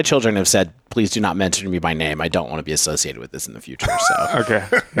podcast. My children have said, "Please do not mention me by name. I don't want to be associated with this in the future." So okay,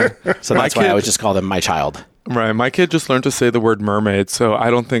 yeah. So that's why I would just call them my child. Right. My kid just learned to say the word mermaid, so I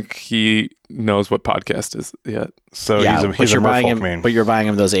don't think he knows what podcast is yet. So yeah, he's a merfolk man. But you're buying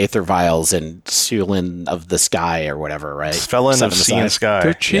him those Aether Vials and Sulin of the Sky or whatever, right? Felon of Sea and Sky.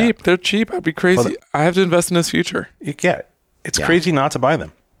 They're cheap. Yeah. They're cheap. I'd be crazy. Well, I have to invest in his future. It's crazy not to buy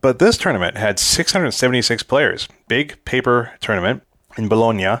them. But this tournament had 676 players. Big paper tournament in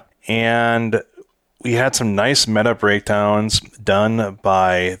Bologna. And we had some nice meta breakdowns done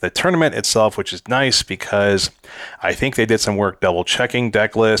by the tournament itself, which is nice because I think they did some work double checking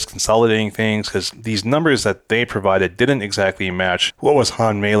deck lists, consolidating things, because these numbers that they provided didn't exactly match what was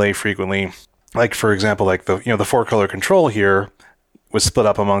on Melee frequently. Like, for example, like the 4-color control here was split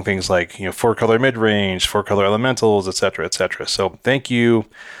up among things like 4-color mid-range, 4-color elementals, etc., etc. So thank you,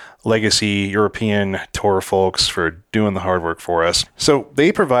 Legacy European Tour folks, for doing the hard work for us. So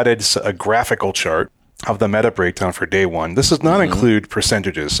they provided a graphical chart of the meta breakdown for day one. This does not include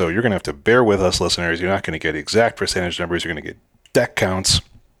percentages, so you're going to have to bear with us, listeners. You're not going to get exact percentage numbers. You're going to get deck counts.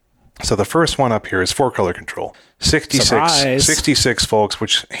 So the first one up here is 4-color control. 66 folks,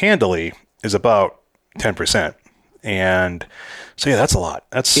 which handily is about 10%. And so, yeah, that's a lot.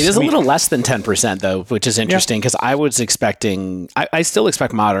 It is a little less than 10%, though, which is interesting because I was expecting, I still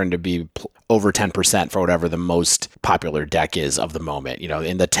expect Modern to be over 10% for whatever the most popular deck is of the moment,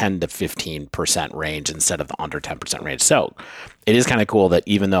 in the 10 to 15% range instead of the under 10% range. So it is kind of cool that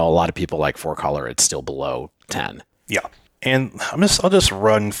even though a lot of people like 4-color, it's still below 10. Yeah. And I'll just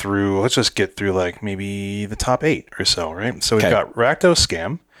run through, let's just get through like maybe the top 8 or so, right? So we've got Rakdos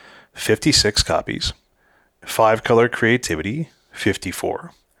Scam, 56 copies. 5-color Creativity,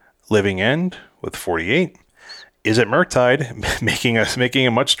 54. Living End with 48. Is It Murktide making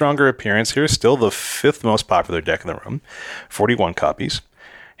a much stronger appearance here? Still the 5th most popular deck in the room, 41 copies.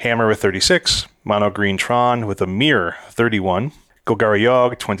 Hammer with 36. Mono Green Tron with a mere 31. Golgari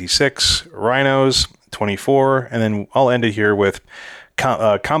Yogg, 26. Rhinos, 24. And then I'll end it here with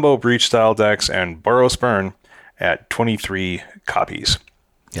combo Breach style decks and Boros Burn at 23 copies.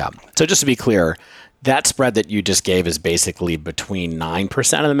 Yeah. So just to be clear, that spread that you just gave is basically between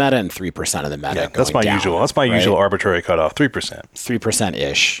 9% of the meta and 3% of the meta. Yeah, that's my usual. That's my usual arbitrary cutoff. 3%.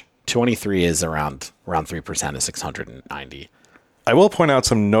 3%-ish. 23 is around 3% of 690. I will point out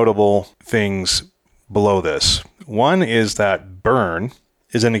some notable things below this. One is that burn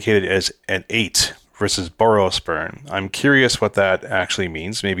is indicated as an 8 versus Boros burn. I'm curious what that actually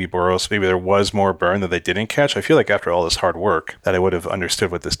means. Maybe there was more burn that they didn't catch. I feel like after all this hard work that I would have understood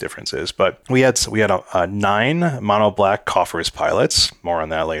what this difference is. But we had a 9 mono black Coffers pilots. More on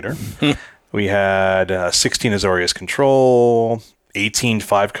that later. We had 16 Azorius Control, 18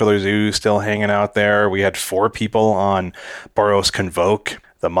 5-color Zoo still hanging out there. We had 4 people on Boros Convoke,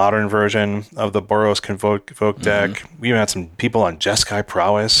 the modern version of the Boros Convoke deck. We even had some people on Jeskai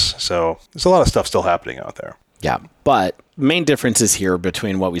Prowess. So there's a lot of stuff still happening out there. Yeah, but main differences here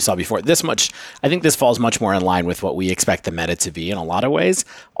between what we saw before. I think this falls much more in line with what we expect the meta to be in a lot of ways.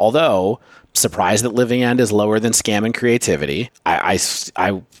 Although, surprised that Living End is lower than Scam and Creativity.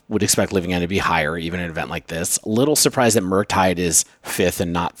 I would expect Living End to be higher, even in an event like this. A little surprised that Murktide is 5th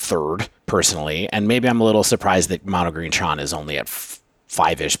and not 3rd, personally. And maybe I'm a little surprised that Mono Green Tron is only at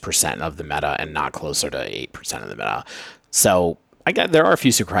 5-ish% of the meta and not closer to 8% of the meta. So there are a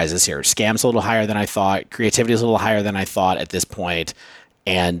few surprises here. Scam's a little higher than I thought. Creativity is a little higher than I thought at this point.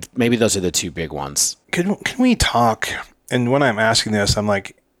 And maybe those are the 2 big ones. Can we talk? And when I'm asking this, I'm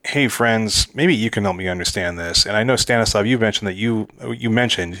like, hey, friends, maybe you can help me understand this. And I know, Stanislav, you mentioned that you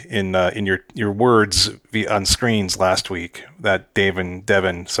mentioned in your words on screens last week that Dave and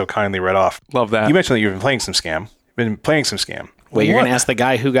Devin so kindly read off. Love that. You mentioned that you've been playing some Scam. Wait, you're going to ask the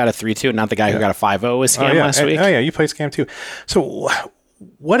guy who got a 3-2 and not the guy who got a 5-0 with Scam last week? Oh, yeah, you played Scam too. So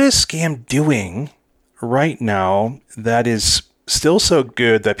what is Scam doing right now that is still so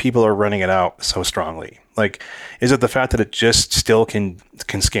good that people are running it out so strongly? Like, is it the fact that it just still can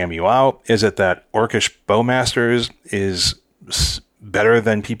scam you out? Is it that Orcish Bowmasters is better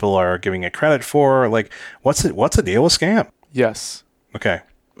than people are giving it credit for? Like, what's the deal with Scam? Yes. Okay.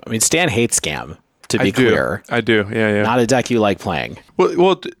 I mean, Stan hates Scam. To be clear, I do. Yeah. Not a deck you like playing.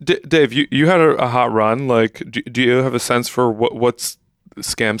 Well, Dave, you had a hot run. Like, do you have a sense for what's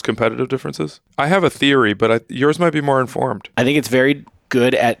Scam's competitive differences? I have a theory, but yours might be more informed. I think it's very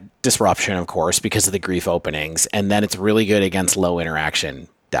good at disruption, of course, because of the grief openings, and then it's really good against low interaction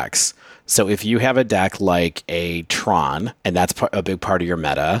decks. So if you have a deck like a Tron, and that's a big part of your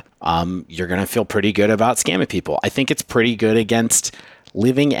meta, you're going to feel pretty good about scamming people. I think it's pretty good against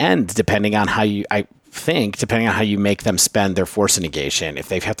Living End, depending on how you make them spend their Force of Negation. If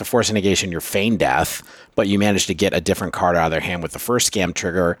they have to Force of Negation your Feign Death, but you manage to get a different card out of their hand with the first scam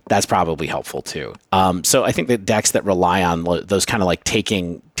trigger, that's probably helpful too. So I think that decks that rely on those kind of like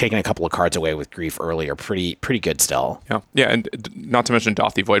taking a couple of cards away with grief early are pretty good still. Yeah, and not to mention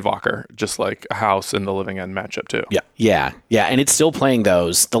Dothy Voidwalker, just like a house in the Living End matchup too. Yeah, and it's still playing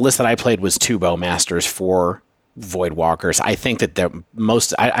those. The list that I played was 2 Bowmasters, 4 Voidwalkers. I think that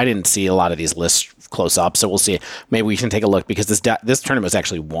I didn't see a lot of these lists close up, so we'll see. Maybe we can take a look because this tournament was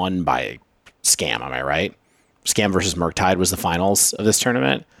actually won by Scam. Am I right? Scam versus Murktide was the finals of this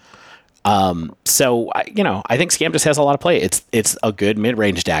tournament. So I think Scam just has a lot of play. It's a good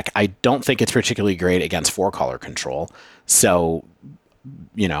mid-range deck. I don't think it's particularly great against 4-color control. So,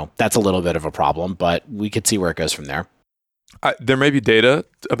 that's a little bit of a problem, but we could see where it goes from there. There may be data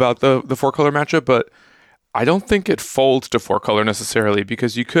about the 4-color matchup, but I don't think it folds to 4-color necessarily,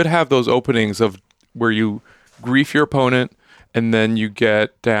 because you could have those openings of where you grief your opponent and then you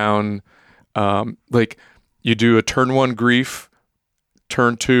get down, like you do a turn 1 grief,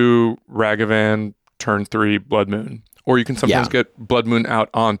 turn 2 Ragavan, turn 3 Blood Moon. Or you can sometimes get Blood Moon out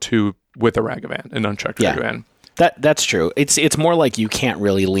on 2 with a Ragavan, an unchecked Ragavan. That's true. It's more like you can't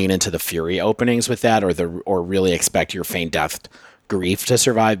really lean into the Fury openings with that, or really expect your Feign Death Grief to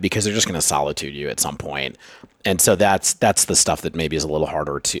survive, because they're just going to solitude you at some point. And so that's the stuff that maybe is a little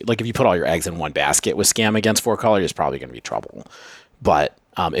harder to, like, if you put all your eggs in one basket with Scam against 4-color, it's probably going to be trouble. But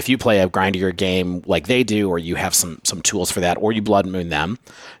if you play a grindier game like they do, or you have some tools for that, or you Blood Moon them,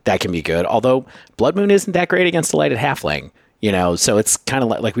 that can be good. Although Blood Moon isn't that great against a lighted halfling. So it's kind of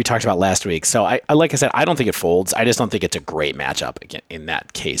like we talked about last week. So I like I said, I don't think it folds. I just don't think it's a great matchup in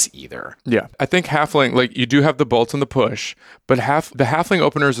that case either. Yeah, I think halfling, like, you do have the bolts and the push, but the halfling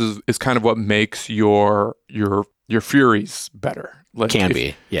openers is kind of what makes your Furies better. Like,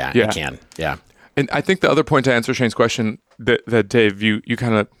 It can. Yeah. And I think the other point to answer Shane's question that Dave, you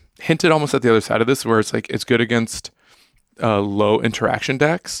kind of hinted almost at the other side of this, where it's like it's good against low interaction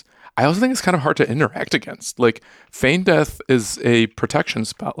decks. I also think it's kind of hard to interact against. Like, Feign Death is a protection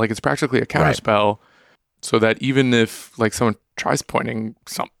spell. Like, it's practically a counter spell, so that even if, like, someone tries pointing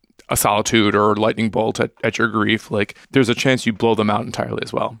a Solitude or Lightning Bolt at your grief, like, there's a chance you blow them out entirely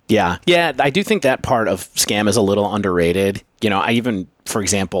as well. Yeah, I do think that part of Scam is a little underrated. I even, for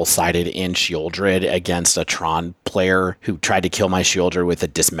example, sided in Shieldred against a Tron player who tried to kill my Shieldred with a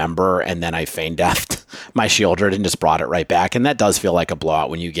Dismember, and then I Feign Deathed my Shieldred and just brought it right back. And that does feel like a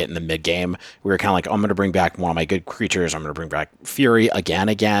blowout when you get in the mid game. We were kind of like, I'm going to bring back one of my good creatures. I'm going to bring back Fury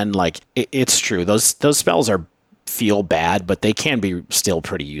again. Like, it's true. Those spells feel bad, but they can be still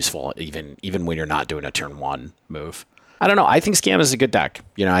pretty useful, even when you're not doing a turn 1 move. I don't know. I think Scam is a good deck.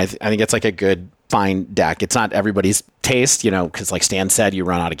 I think it's like a good, fine deck. It's not everybody's taste, because like Stan said, you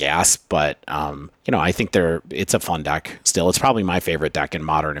run out of gas, but I think it's a fun deck still. It's probably my favorite deck in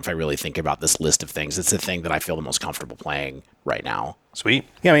Modern. If I really think about this list of things, it's the thing that I feel the most comfortable playing right now. Sweet.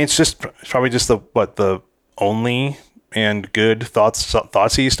 Yeah, I mean, it's probably just the only and good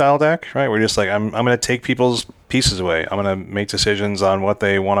Thoughtsy style deck, right? We're just like, I'm going to take people's pieces away. I'm going to make decisions on what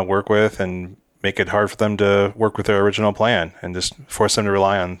they want to work with and make it hard for them to work with their original plan, and just force them to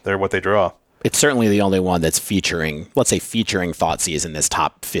rely on what they draw. It's certainly the only one that's featuring Thoughtseize in this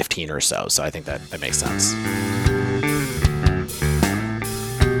top 15 or so. So I think that makes sense.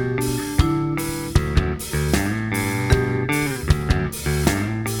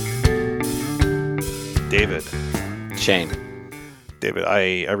 David. Shane. David,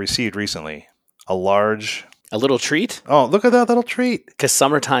 I received recently a little treat? Oh, look at that little treat. Because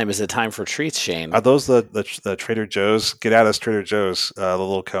summertime is a time for treats, Shane. Are those the Trader Joe's, get at us Trader Joe's, the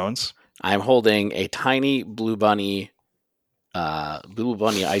little cones? I'm holding a tiny Blue Bunny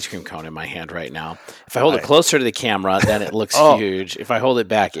ice cream cone in my hand right now. If I hold it closer to the camera, then it looks huge. If I hold it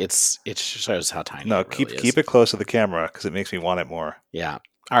back, it shows how tiny. No, it really keep it close to the camera, because it makes me want it more. Yeah.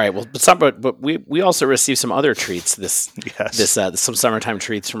 All right. Well, but we also received some other treats some summertime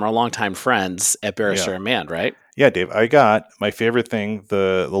treats from our longtime friends at Barrister and Mand, right? Yeah, Dave. I got my favorite thing,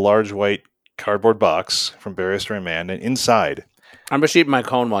 the large white cardboard box from Barrister and Mand, and inside. I'm going to eat my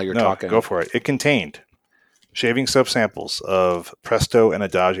cone while you're talking. Go for it. It contained shaving soap samples of Presto and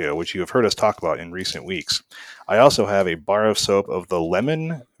Adagio, which you have heard us talk about in recent weeks. I also have a bar of soap of the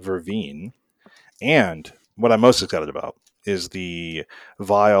Lemon Verveine, and what I'm most excited about is the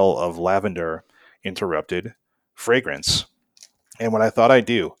vial of Lavender Interrupted fragrance. And what I thought I'd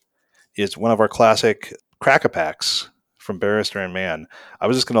do is one of our classic crack-a-packs from Barrister and Mand. I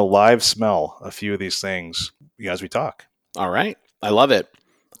was just going to live smell a few of these things as we talk. All right. I love it.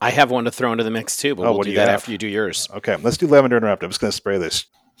 I have one to throw into the mix too, but we'll do that after you do yours. Okay, let's do Lavender Interrupted. I'm just going to spray this.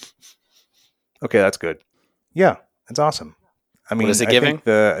 Okay, that's good. Yeah, it's awesome. I mean, what is it I giving? think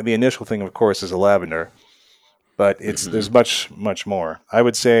the initial thing, of course, is a lavender, but there's much more. I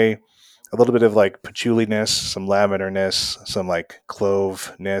would say a little bit of like patchouli-ness, some lavender-ness, some like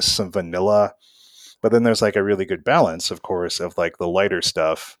clove-ness, some vanilla. But then there's like a really good balance, of course, of like the lighter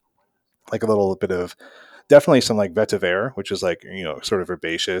stuff, like a little bit of definitely some like vetiver, which is like, sort of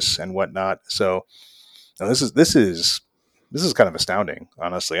herbaceous and whatnot. So this is kind of astounding,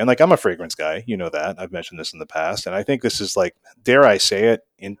 honestly. And like, I'm a fragrance guy, that I've mentioned this in the past. And I think this is like, dare I say it,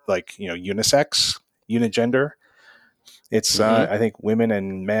 unisex, unigender. It's I think women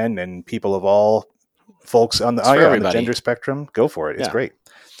and men and people of all folks on the on the everybody. gender spectrum, go for it. It's Yeah. great.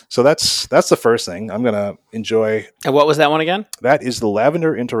 So that's the first thing I'm gonna enjoy. And what was that one again? That is the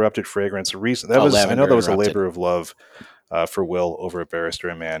Lavender Interrupted fragrance. I know that was a labor of love for Will over at Barrister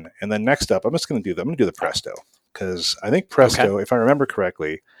and Mann. And then next up, I'm going to do the Presto, because I think Presto, if I remember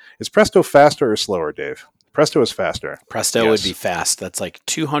correctly, is Presto faster or slower, Dave? Presto is faster. Presto would be fast. That's like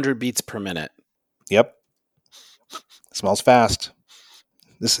 200 beats per minute. Yep. Smells fast.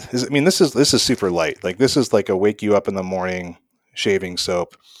 This is super light. Like, this is like a wake you up in the morning shaving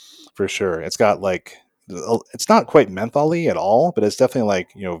soap for sure. It's got like, it's not quite menthol-y at all, but it's definitely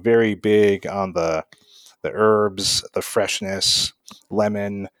like, very big on the herbs, the freshness,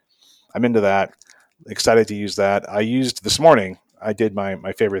 lemon. I'm into that. Excited to use that. I used this morning, I did my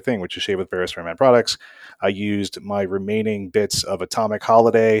favorite thing, which is shave with Barrister and Mann products. I used my remaining bits of Atomic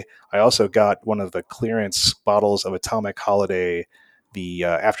Holiday. I also got one of the clearance bottles of Atomic Holiday, the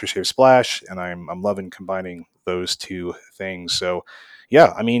aftershave splash, and I'm loving combining those two things. So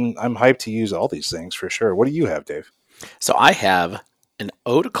yeah, I'm hyped to use all these things for sure. What do you have, Dave? So I have an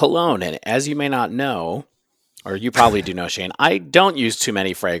eau de cologne, and as you may not know, or you probably do know, Shane, I don't use too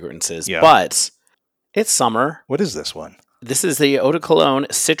many fragrances, but it's summer. What is this one? This is the eau de cologne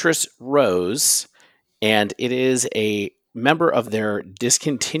Citrus Rose, and it is a member of their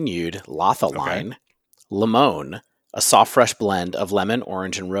discontinued Lotha line, Limone, a soft, fresh blend of lemon,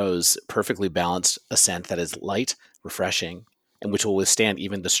 orange, and rose, perfectly balanced, a scent that is light, refreshing, and which will withstand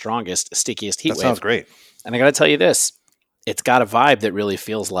even the strongest, stickiest heat wave. That sounds great. And I got to tell you this, it's got a vibe that really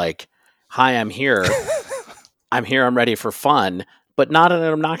feels like, hi, I'm here. I'm here, I'm ready for fun, but not in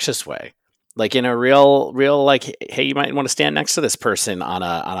an obnoxious way. Like in a real, like, hey, you might want to stand next to this person on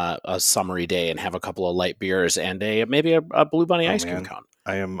a summery day and have a couple of light beers and maybe a Blue Bunny ice cream cone.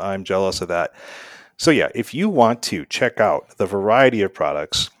 I'm jealous of that. So yeah, if you want to check out the variety of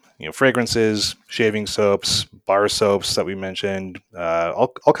products, fragrances, shaving soaps, bar soaps that we mentioned,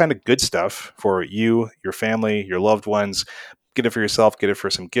 all kind of good stuff for you, your family, your loved ones. Get it for yourself, get it for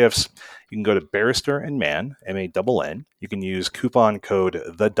some gifts. You can go to Barrister and Mann, MANN. You can use coupon code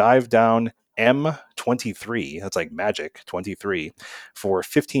TheDiveDown M23, that's like magic 23, for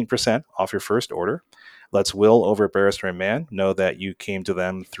 15% off your first order. Lets Will over at Barrister and Mann know that you came to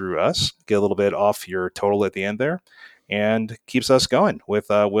them through us. Get a little bit off your total at the end there, and keeps us going with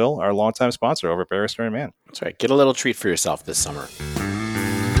Will, our longtime sponsor over at Barrister and Mann. That's right. Get a little treat for yourself this summer.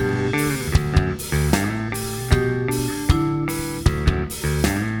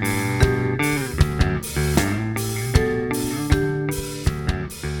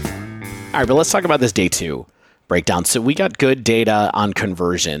 All right, but let's talk about this day 2 breakdown. So we got good data on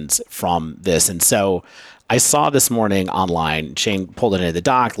conversions from this. And so I saw this morning online, Shane pulled it into the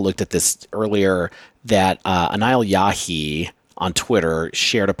doc, looked at this earlier, that Anil Yahi on Twitter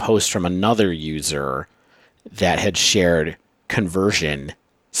shared a post from another user that had shared conversion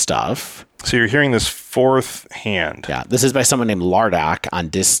stuff. So you're hearing this fourth hand. Yeah, this is by someone named Lardak on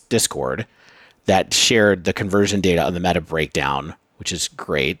Discord that shared the conversion data of the meta breakdown, which is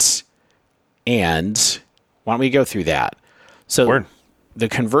great. And why don't we go through that? So the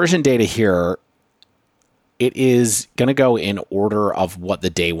conversion data here, it is going to go in order of what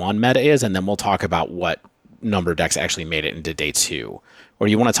the day 1 meta is, and then we'll talk about what number of decks actually made it into day 2. Or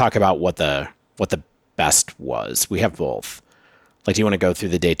do you want to talk about what the best was? We have both. Like, do you want to go through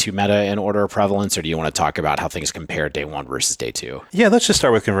the day 2 meta in order of prevalence, or do you want to talk about how things compare day 1 versus day 2? Yeah, let's just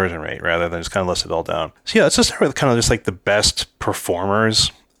start with conversion rate rather than just kind of list it all down. So yeah, let's just start with kind of just like the best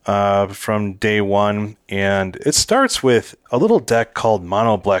performers from day 1, and it starts with a little deck called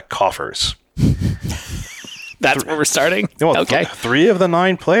Mono Black Coffers. That's where we're starting? Okay. 3 of the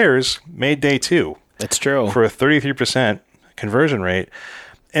 9 players made day 2. That's true. For a 33% conversion rate.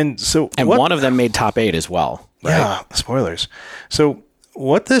 And one of them made top 8 as well. Right? Yeah, spoilers. So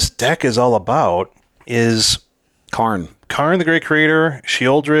what this deck is all about is Karn the Great Creator,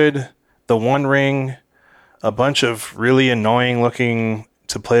 Shieldred, the One Ring, a bunch of really annoying looking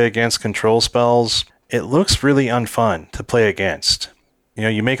to play against control spells. It looks really unfun to play against.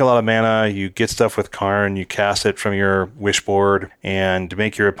 You make a lot of mana, you get stuff with Karn, you cast it from your wish board, and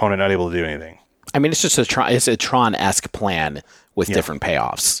make your opponent not able to do anything. I mean, it's just a Tron-esque plan with different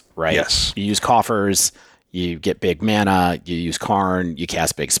payoffs, right? Yes. You use coffers, you get big mana, you use Karn, you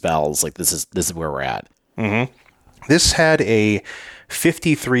cast big spells. Like, this is where we're at. Mm-hmm. This had a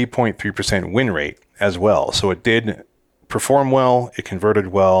 53.3% win rate as well. So it did perform well, it converted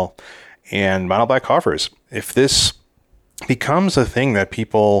well, and Mono Black Coffers. If this becomes a thing that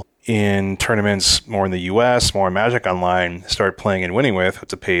people in tournaments more in the US, more in Magic Online, start playing and winning with, have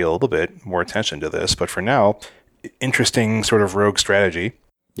to pay a little bit more attention to this. But for now, interesting sort of rogue strategy.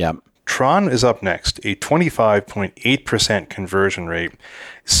 Yeah. Tron is up next, a 25.8% conversion rate.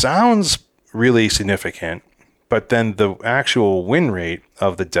 Sounds really significant, but then the actual win rate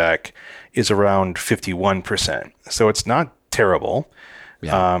of the deck is around 51%. So it's not terrible.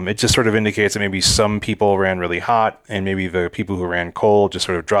 Yeah. It just sort of indicates that maybe some people ran really hot and maybe the people who ran cold just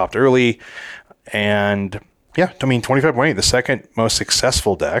sort of dropped early. And yeah, I mean, 25.8, the second most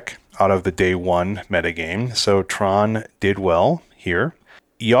successful deck out of the day one metagame. So Tron did well here.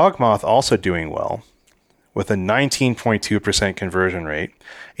 Yawgmoth also doing well with a 19.2% conversion rate,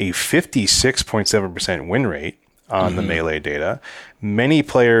 a 56.7% win rate on the melee data. Many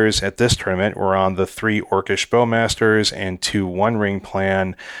players at this tournament were on the 3 Orcish Bowmasters and 2 One Ring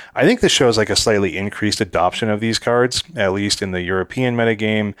plan. I think this shows like a slightly increased adoption of these cards, at least in the European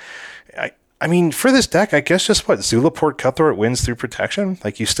metagame. I mean, for this deck, I guess just Zulaport Cutthroat wins through protection.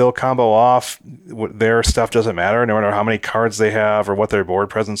 Like you still combo off, their stuff doesn't matter. No matter how many cards they have or what their board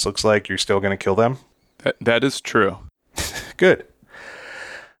presence looks like, you're still going to kill them. That is true. Good.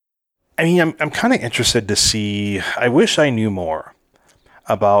 I mean, I'm kind of interested to see. I wish I knew more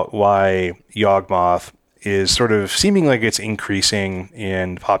about why Yawgmoth is sort of seeming like it's increasing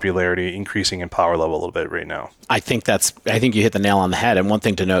in popularity, increasing in power level a little bit right now. I think you hit the nail on the head. And one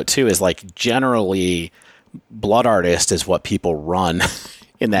thing to note too is like generally Blood Artist is what people run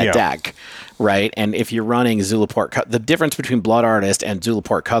in that deck, right? And if you're running Zulaport, the difference between Blood Artist and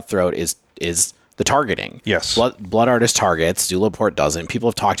Zulaport Cutthroat is the targeting. Yes. Blood Artist targets, Zulaport doesn't. People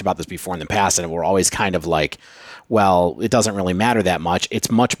have talked about this before in the past, and we're always kind of like, well, it doesn't really matter that much.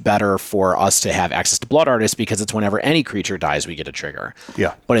 It's much better for us to have access to Blood Artist because it's whenever any creature dies, we get a trigger.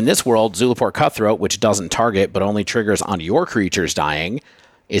 Yeah. But in this world, Zulaport Cutthroat, which doesn't target but only triggers on your creatures dying,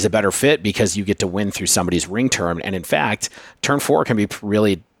 is a better fit because you get to win through somebody's ring turn. And in fact, turn 4 can be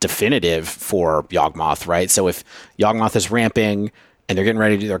really definitive for Yawgmoth, right? So if Yawgmoth is ramping and they're getting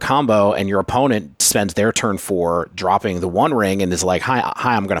ready to do their combo, and your opponent spends their turn 4 dropping the One Ring and is like, hi,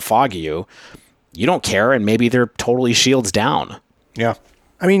 I'm going to fog you. You don't care, and maybe they're totally shields down. Yeah.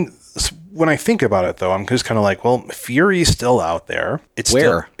 I mean, when I think about it, though, I'm just kind of like, well, Fury's still out there. It's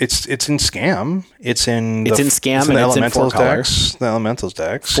where? It's in Scam. It's in Scam, and the it's in Elementals 4-color. decks. The Elementals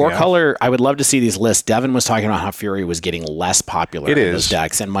decks. 4-color, I would love to see these lists. Devin was talking about how Fury was getting less popular in those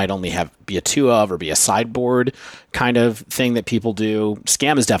decks and might only be a 2 of or be a sideboard kind of thing that people do.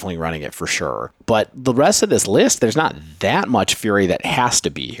 Scam is definitely running it for sure. But the rest of this list, there's not that much Fury that has to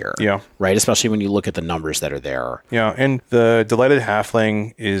be here. Yeah. Right? Especially when you look at the numbers that are there. Yeah, and the Delighted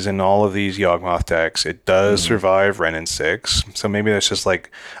Halfling is in all of these Yawgmoth decks. It does survive Wrenn and 6. So maybe that's just like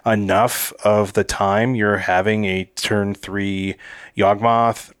enough of the time you're having a turn 3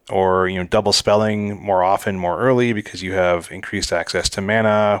 Yawgmoth, or double spelling more often, more early, because you have increased access to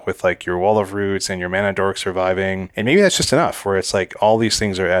mana with like your Wall of Roots and your Mana Dork surviving. And maybe that's just enough where it's like all these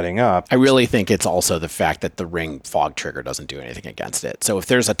things are adding up. I really think it's also the fact that the ring fog trigger doesn't do anything against it. So if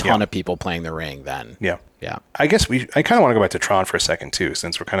there's a ton of people playing the ring, then yeah. I guess I kind of want to go back to Tron for a second too,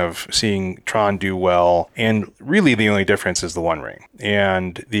 since we're kind of seeing Tron do well. And really the only difference is the One Ring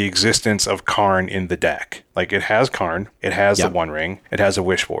and the existence of Karn in the deck. Like it has Karn, it has the One Ring, it has a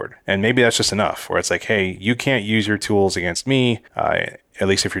Wish Board. And maybe that's just enough where it's like, hey, you can't use your tools against me. At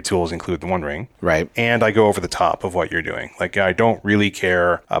least if your tools include the One Ring. Right. And I go over the top of what you're doing. Like, I don't really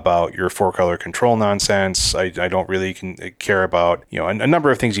care about your 4-color control nonsense. I don't really care about, a number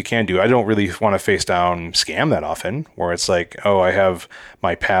of things you can do. I don't really want to face down Scam that often, where it's like, oh, I have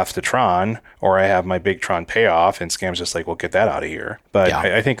my path to Tron, or I have my big Tron payoff, and Scam's just like, well, get that out of here. But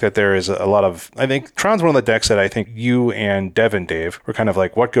I think that there is a lot of, I think Tron's one of the decks that I think you and Devin, Dave, were kind of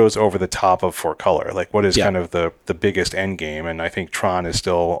like, what goes over the top of 4-color? Like, what is kind of the biggest end game? And I think Tron is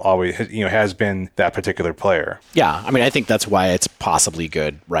still always, has been that particular player. Yeah, I mean, I think that's why it's possibly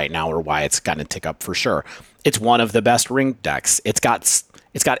good right now, or why it's gotten a tick up for sure. It's one of the best ring decks. It's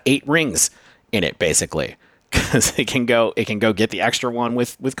got 8 rings in it, basically, because it can go get the extra one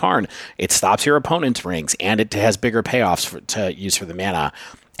with Karn. It stops your opponent's rings, and it has bigger payoffs to use for the mana,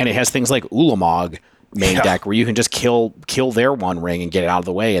 and it has things like Ulamog main deck where you can just kill their One Ring and get it out of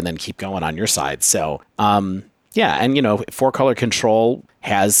the way, and then keep going on your side. So, yeah, and 4-color control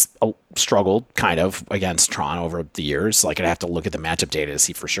has struggled kind of against Tron over the years. Like, I'd have to look at the matchup data to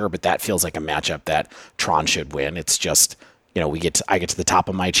see for sure, but that feels like a matchup that Tron should win. It's just, I get to the top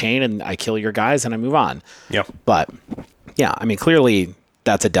of my chain and I kill your guys and I move on. Yep. But yeah, I mean, clearly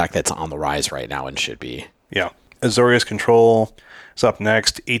that's a deck that's on the rise right now and should be. Yeah. Azorius Control is up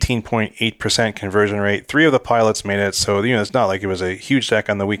next, 18.8% conversion rate. 3 of the pilots made it, so it's not like it was a huge deck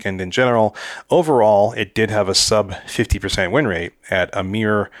on the weekend in general. Overall, it did have a sub 50% win rate at a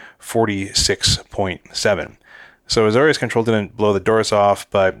mere 46.7. So Azorius Control didn't blow the doors off,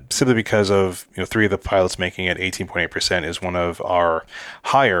 but simply because of 3 of the pilots making it, 18.8% is one of our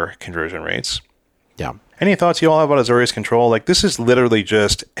higher conversion rates. Yeah. Any thoughts you all have about Azorius Control? Like, this is literally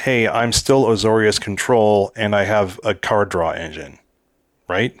just, hey, I'm still Azorius Control, and I have a card draw engine,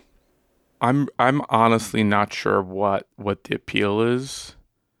 right? I'm honestly not sure what the appeal is.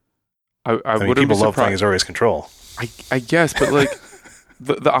 I mean, wouldn't people be love playing surprised. Azorius Control. I guess, but like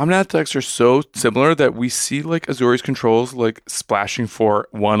the Omnath decks are so similar that we see like Azorius Controls like splashing for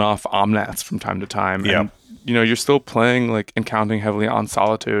one-off Omnaths from time to time. Yeah. And, you're still playing like and counting heavily on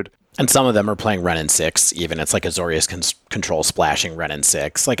Solitude. And some of them are playing Ren and 6, even. It's like Azorius Control splashing Ren and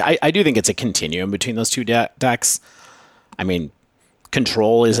 6. Like, I do think it's a continuum between those two decks. I mean,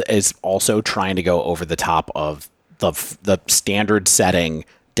 Control is also trying to go over the top of the standard setting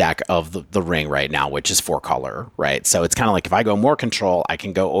deck of the ring right now, which is 4-color, right? So it's kind of like if I go more Control, I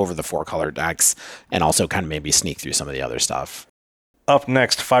can go over the 4-color decks and also kind of maybe sneak through some of the other stuff. Up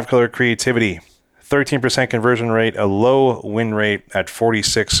next, 5-color Creativity. 13% conversion rate, a low win rate at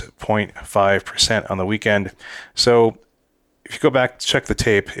 46.5% on the weekend. So if you go back, check the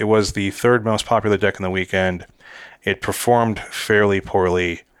tape, it was the 3rd most popular deck in the weekend. It performed fairly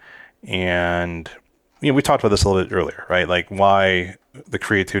poorly. And we talked about this a little bit earlier, right? Like why the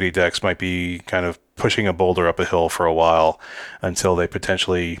Creativity decks might be kind of pushing a boulder up a hill for a while until they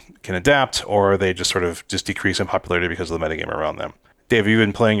potentially can adapt, or they just sort of just decrease in popularity because of the metagame around them. Dave, have you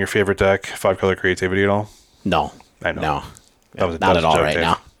been playing your favorite deck, 5-color Creativity, at all? No. I know. No. That was Not at all joke, right Dave.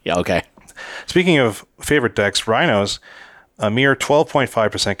 now. Yeah, okay. Speaking of favorite decks, Rhinos, a mere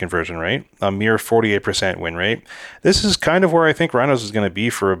 12.5% conversion rate, a mere 48% win rate. This is kind of where I think Rhinos is going to be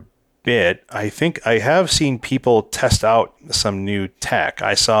for a bit. I think I have seen people test out some new tech.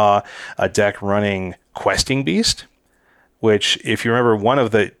 I saw a deck running Questing Beast, which, if you remember, one of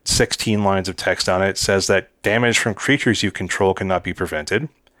the 16 lines of text on it says that damage from creatures you control cannot be prevented.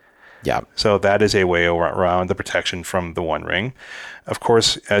 Yeah. So that is a way around the protection from the One Ring. Of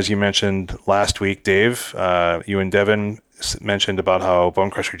course, as you mentioned last week, Dave, you and Devin mentioned about how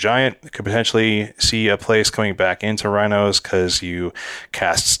Bonecrusher Giant could potentially see a place coming back into Rhinos because you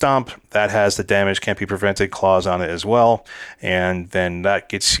cast Stomp. That has the damage can't be prevented clause on it as well. And then that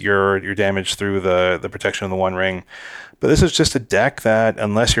gets your damage through the protection of the One Ring. But this is just a deck that,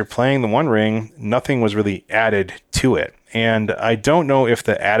 unless you're playing the One Ring, nothing was really added to it. And I don't know if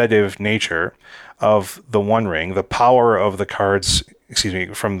the additive nature of the One Ring, the power of the cards,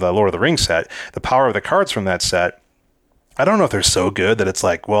 from the Lord of the Rings set, the power of the cards from that set, I don't know if they're so good that it's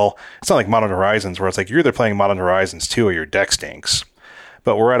like, well, it's not like Modern Horizons where it's like you're either playing Modern Horizons 2 or your deck stinks.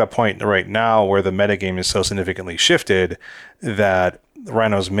 But we're at a point right now where the metagame is so significantly shifted that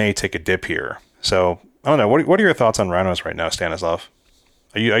Rhinos may take a dip here. So I don't know. What are your thoughts on Rhinos right now, Stanislav?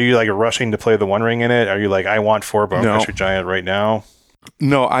 Are you like rushing to play the One Ring in it? Are you like, I want 4 Bonecrusher Giant right now?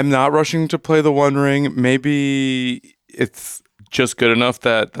 No, I'm not rushing to play the One Ring. Maybe it's just good enough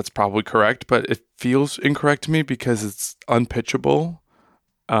that's probably correct, but it feels incorrect to me because it's unpitchable.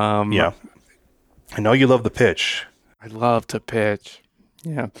 Yeah. I know you love the pitch. I love to pitch.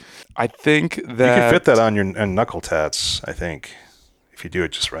 Yeah. I think that... You can fit that on your knuckle tats, I think, if you do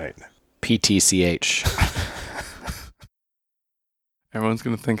it just right. PTCH. Everyone's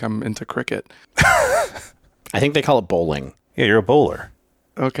going to think I'm into cricket. I think they call it bowling. Yeah, you're a bowler.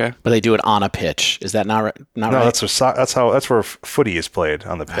 Okay. But they do it on a pitch. Is that not right? No, right? that's where footy is played,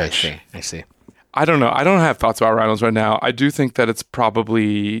 on the pitch. I see. I don't know. I don't have thoughts about Rhinos right now. I do think that it's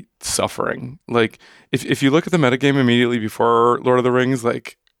probably suffering. Like, if you look at the metagame immediately before Lord of the Rings,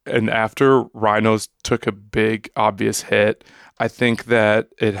 like, and after Rhinos took a big, obvious hit, I think that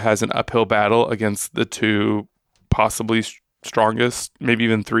it has an uphill battle against the 2 possibly strongest, maybe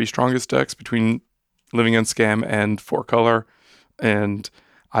even 3 strongest decks between Living End Scam and 4-color. And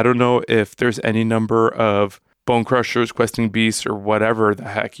I don't know if there's any number of Bone Crushers, Questing Beasts, or whatever the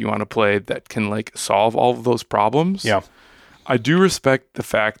heck you want to play that can like solve all of those problems. Yeah. I do respect the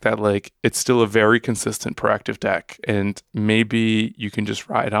fact that like it's still a very consistent proactive deck, and maybe you can just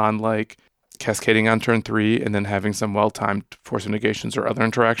ride on like cascading on turn 3 and then having some well-timed force of negations or other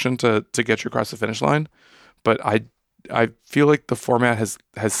interaction to get you across the finish line. But I feel like the format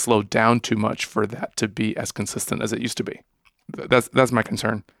has slowed down too much for that to be as consistent as it used to be. That's my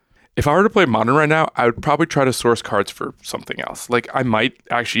concern. If I were to play Modern right now, I would probably try to source cards for something else. Like, I might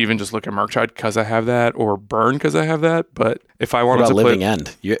actually even just look at Murktide because I have that, or Burn because I have that. But if I wanted to play... Living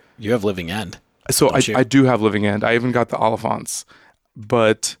End? You have Living End. So Don't you? I do have Living End. I even got the Oliphants.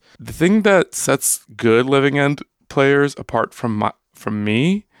 But the thing that sets good Living End players apart from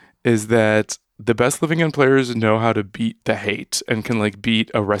me is that the best Living End players know how to beat the hate and can like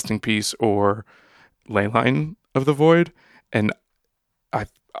beat a Resting Peace or Leyline of the Void, and I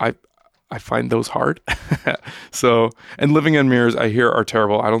I I find those hard. So, and Living End mirrors I hear are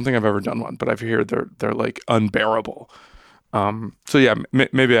terrible. I don't think I've ever done one, but I've heard they're like unbearable. So yeah,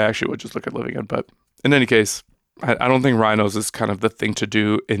 maybe I actually would just look at Living End, but in any case, I don't think Rhinos is kind of the thing to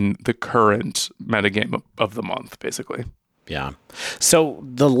do in the current metagame of the month, basically. Yeah. So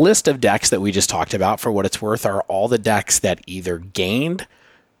the list of decks that we just talked about, for what it's worth, are all the decks that either gained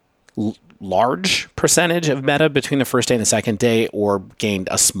large percentage of meta between the first day and the second day, or gained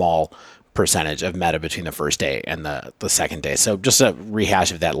a small percentage of meta between the first day and the second day. So just a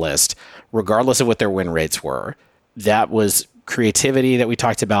rehash of that list, regardless of what their win rates were. That was Creativity that we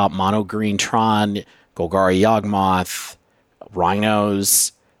talked about, Mono Green Tron, Golgari Yawgmoth,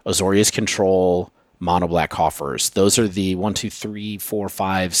 Rhinos, Azorius Control, Mono Black Coffers. Those are the 1, 2, 3, 4,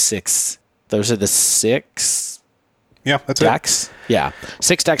 5, 6. Those are the 6 Yeah, that's decks. it. Yeah,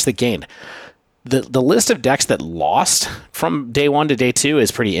 6 decks that gained. The list of decks that lost from day 1 to day 2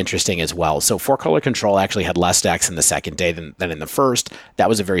 is pretty interesting as well. So 4-Color Control actually had less decks in the second day than in the first. That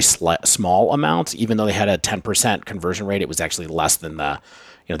was a very small amount. Even though they had a 10% conversion rate, it was actually less than they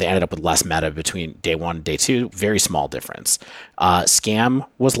ended up with less meta between day 1 and day 2. Very small difference. Scam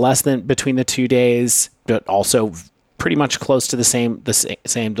was less than between the 2 days, but also pretty much close to the same.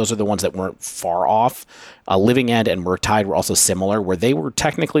 Those are the ones that weren't far off. Living End and Murktide were also similar, where they were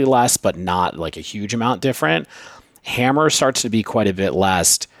technically less, but not like a huge amount different. Hammer starts to be quite a bit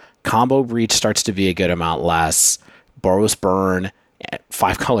less. Combo Breach starts to be a good amount less. Boros Burn,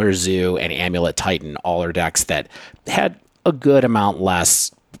 5-Color Zoo, and Amulet Titan all are decks that had a good amount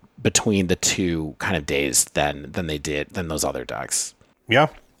less between the two kind of days than those other decks. Yeah.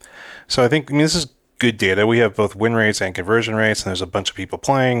 So I think this is good data. We have both win rates and conversion rates, and there's a bunch of people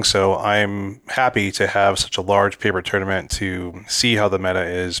playing. So I'm happy to have such a large paper tournament to see how the meta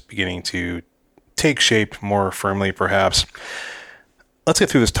is beginning to take shape more firmly, perhaps. Let's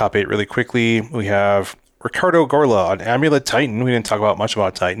get through this top 8 really quickly. We have Ricardo Gorla on Amulet Titan. We didn't talk much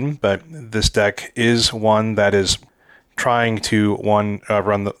about Titan, but this deck is one that is trying to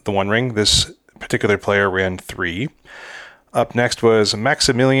run the One Ring. This particular player ran 3. Up next was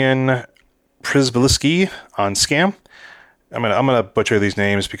Maximilian Przybylski on Scam. I'm gonna butcher these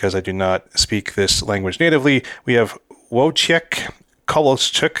names because I do not speak this language natively. We have Wojciech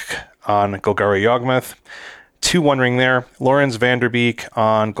Koloschuk on Golgari Yawgmoth. 2 One Ring there. Lawrence Vanderbeek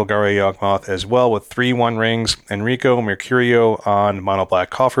on Golgari Yawgmoth as well with 3 One Rings. Enrico Mercurio on Mono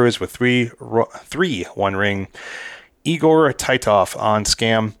Black Coffers with 3 One Ring. Igor Titov on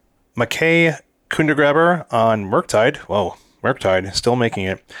Scam. Mackay Kundergraber on Murktide. Whoa, Murktide still making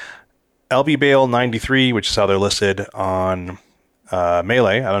it. LB Bale 93, which is how they're listed on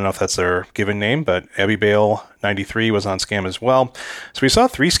Melee. I don't know if that's their given name, but LB Bale 93 was on Scam as well. So we saw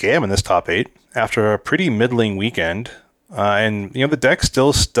 3 Scam in this top 8 after a pretty middling weekend. And the deck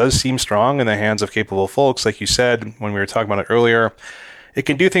still does seem strong in the hands of capable folks. Like you said when we were talking about it earlier, it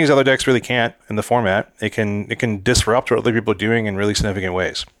can do things other decks really can't in the format. It can disrupt what other people are doing in really significant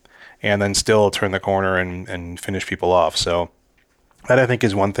ways, and then still turn the corner and finish people off. So that I think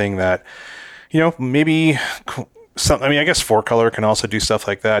is one thing that, maybe I guess 4-Color can also do stuff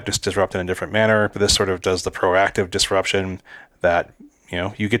like that, just disrupt in a different manner. But this sort of does the proactive disruption that,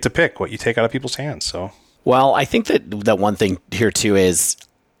 you get to pick what you take out of people's hands. So, well, I think that one thing here too is,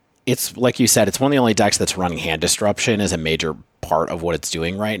 it's like you said, it's one of the only decks that's running hand disruption as a major part of what it's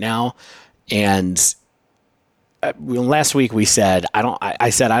doing right now. And last week we said, I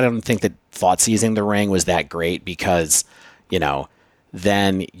don't think that Thought Seizing the Ring was that great because,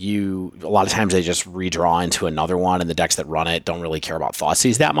 then a lot of times they just redraw into another one, and the decks that run it don't really care about Thought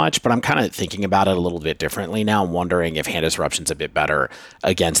Seize that much. But I'm kind of thinking about it a little bit differently now. I'm wondering if hand disruption's a bit better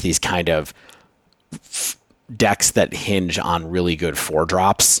against these kind of decks that hinge on really good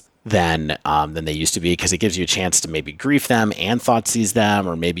 4-drops than they used to be, because it gives you a chance to maybe grief them and Thought Seize them,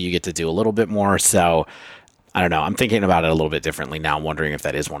 or maybe you get to do a little bit more. So I don't know. I'm thinking about it a little bit differently now. I'm wondering if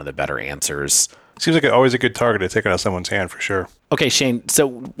that is one of the better answers. Seems like always a good target to take out of someone's hand for sure. Okay, Shane, so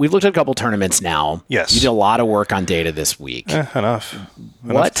we've looked at a couple tournaments now. Yes. You did a lot of work on data this week. Enough.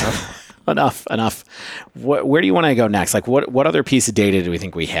 What? Enough. Where do you want to go next? Like, what other piece of data do we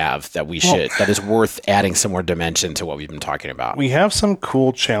think we have that that is worth adding some more dimension to what we've been talking about? We have some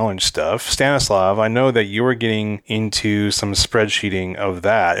cool challenge stuff. Stanislav, I know that you were getting into some spreadsheeting of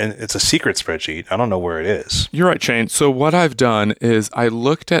that, and it's a secret spreadsheet. I don't know where it is. You're right, Shane. So what I've done is I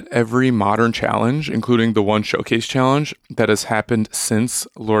looked at every modern challenge, including the one showcase challenge that has happened since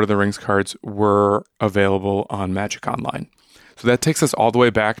Lord of the Rings cards were available on Magic Online. So that takes us all the way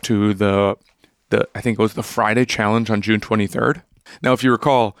back to the I think it was the Friday challenge on June 23rd. Now, if you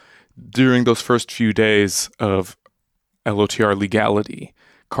recall, during those first few days of LOTR legality,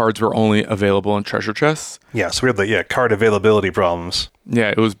 cards were only available in treasure chests. Yeah, so we had the card availability problems.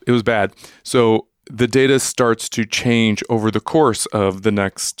 Yeah, it was bad. So the data starts to change over the course of the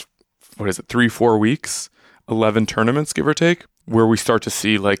next 3-4 weeks, 11 tournaments, give or take, where we start to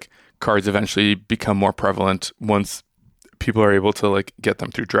see like cards eventually become more prevalent once people are able to like get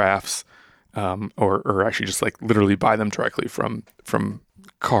them through drafts, or actually just like literally buy them directly from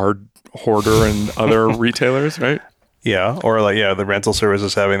Card Hoarder and other retailers, right? Yeah, or the rental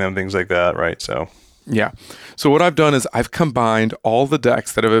services having them, things like that, right? So yeah. So what I've done is I've combined all the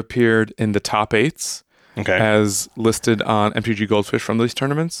decks that have appeared in the top 8s as listed on MTG Goldfish from these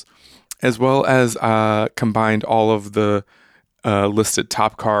tournaments, as well as combined all of the listed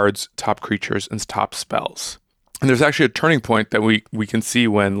top cards, top creatures, and top spells. And there's actually a turning point that we can see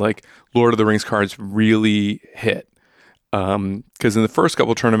when like Lord of the Rings cards really hit. Because in the first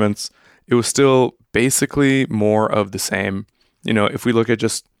couple tournaments, it was still basically more of the same. You know, if we look at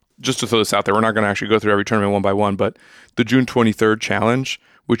just to throw this out there, we're not going to actually go through every tournament one by one, but the June 23rd challenge,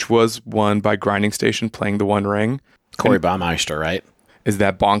 which was won by Grinding Station playing the One Ring. Corey Baumeister, right? Is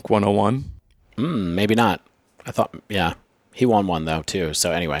that Bonk 101? Maybe not. I thought, yeah. He won one, though, too.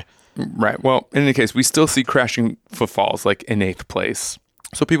 So anyway. Right. Well, in any case, we still see Crashing Footfalls like in 8th place.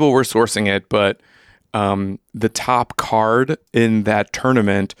 So people were sourcing it, but the top card in that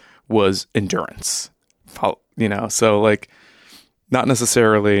tournament was Endurance. You know, so like not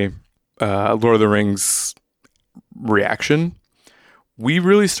necessarily Lord of the Rings reaction. We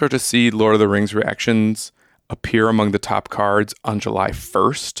really start to see Lord of the Rings reactions appear among the top cards on July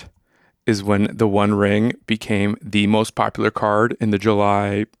 1st is when the One Ring became the most popular card in the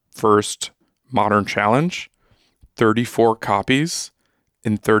July 1st Modern Challenge. 34 copies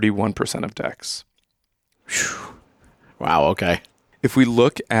in 31% of decks. Whew. Wow, okay. If we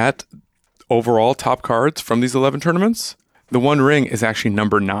look at overall top cards from these 11 tournaments, the One Ring is actually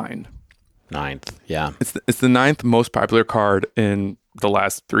number 9. 9th, yeah. It's the 9th most popular card in the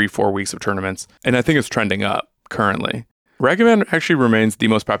last 3-4 weeks of tournaments, and I think it's trending up currently. Ragavan actually remains the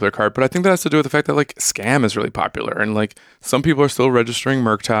most popular card, but I think that has to do with the fact that like Scam is really popular, and like some people are still registering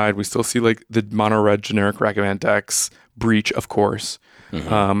Murktide. We still see like the mono red generic Ragavan decks, Breach, of course.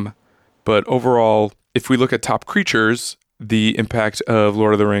 Mm-hmm. But overall, if we look at top creatures, the impact of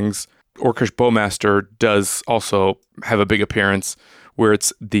Lord of the Rings, Orcish Bowmaster does also have a big appearance, where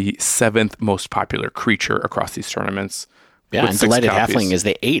it's the 7th most popular creature across these tournaments. Yeah, and Delighted Halfling is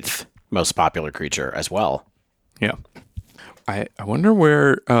the 8th most popular creature as well. Yeah. I wonder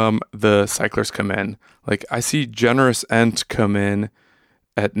where the cyclers come in. Like I see Generous Ent come in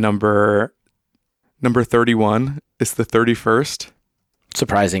at number 31. It's the 31st.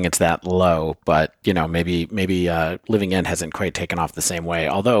 Surprising it's that low, but you know, maybe Living End hasn't quite taken off the same way.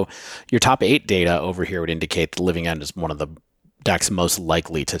 Although your top 8 data over here would indicate that Living End is one of the decks most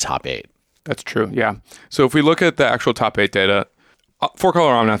likely to top 8. That's true, yeah. So if we look at the actual top 8 data, Four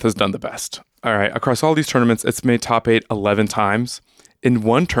Color Omnath has done the best. All right, across all these tournaments, it's made top 8 11 times. In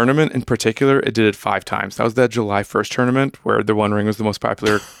one tournament in particular, it did it 5 times. That was that July 1st tournament where the One Ring was the most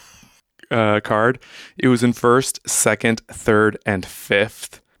popular card. It was in 1st, 2nd, 3rd, and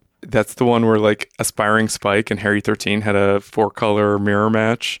 5th. That's the one where like Aspiring Spike and Harry 13 had a 4-color mirror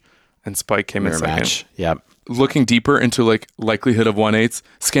match, and Spike came in 2nd. Match. Yep. Looking deeper into like likelihood of 1/8,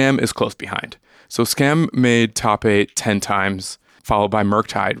 Scam is close behind. So Scam made top 8 10 times, followed by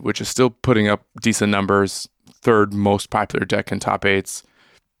Murktide, which is still putting up decent numbers, 3rd most popular deck in top 8s.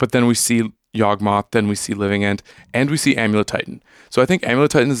 But then we see Yawgmoth, then we see Living End, and we see Amulet Titan. So I think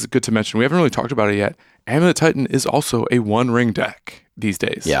Amulet Titan is good to mention. We haven't really talked about it yet. Amulet Titan is also a One Ring deck these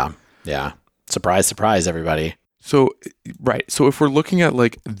days. Yeah. Surprise, surprise, everybody. So, right. So if we're looking at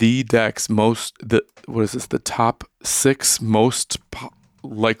like the decks the top 6 most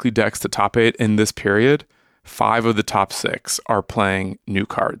likely decks to top 8 in this period, 5 of the top 6 are playing new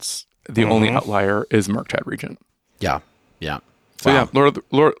cards. The only outlier is Murktide Regent. Yeah. So wow. Yeah,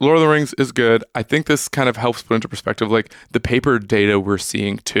 Lord of the Rings is good. I think this kind of helps put into perspective like the paper data we're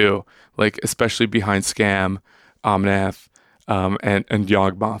seeing too, like especially behind Scam, Omnath, and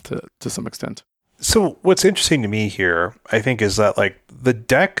Yawgmoth to some extent. So what's interesting to me here, I think, is that like the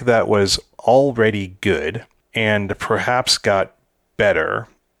deck that was already good and perhaps got better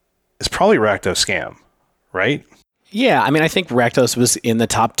is probably Rakdos Scam, right? Yeah, I mean, I think Rakdos was in the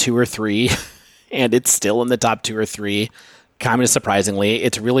top 2 or 3, and it's still in the top 2 or 3. Kind of surprisingly,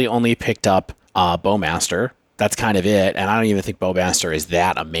 it's really only picked up Bowmaster. That's kind of it, and I don't even think Bowmaster is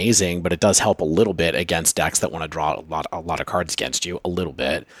that amazing, but it does help a little bit against decks that want to draw a lot of cards against you, a little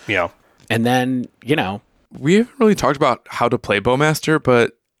bit. Yeah. And then, we haven't really talked about how to play Bowmaster,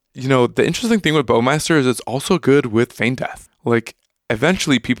 but the interesting thing with Bowmaster is it's also good with Feign Death. Like,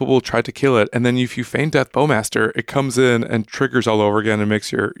 eventually people will try to kill it, and then if you Feign Death Bowmaster, it comes in and triggers all over again and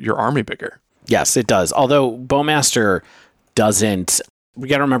makes your army bigger. Yes, it does. Although Bowmaster doesn't, we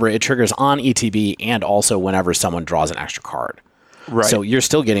got to remember it triggers on ETB and also whenever someone draws an extra card. Right. So you're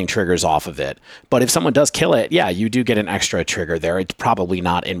still getting triggers off of it. But if someone does kill it, yeah, you do get an extra trigger there. It's probably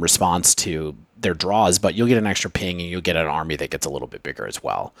not in response to their draws, but you'll get an extra ping and you'll get an army that gets a little bit bigger as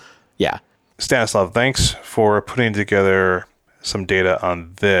well. Yeah. Stanislav, thanks for putting together some data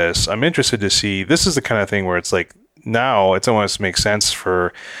on this. I'm interested to see, this is the kind of thing where it's like, now it almost makes sense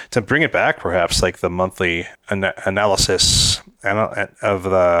to bring it back, perhaps like the monthly analysis of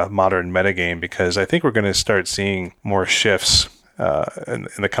the modern metagame, because I think we're going to start seeing more shifts in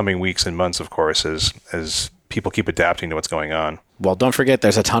the coming weeks and months, of course, as people keep adapting to what's going on. Well, don't forget,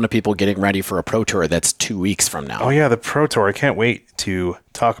 there's a ton of people getting ready for a Pro Tour that's 2 weeks from now. Oh, yeah, the Pro Tour. I can't wait to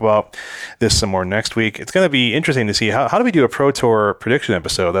talk about this some more next week. It's going to be interesting to see how do we do a Pro Tour prediction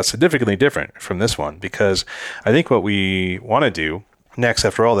episode that's significantly different from this one, because I think what we want to do next,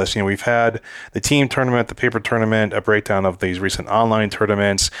 after all this, we've had the team tournament, the paper tournament, a breakdown of these recent online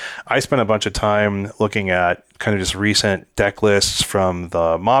tournaments. I spent a bunch of time looking at kind of just recent deck lists from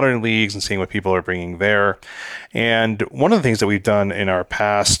the modern leagues and seeing what people are bringing there. And one of the things that we've done in our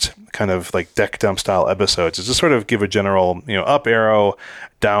past kind of like deck dump style episodes is just sort of give a general, up arrow,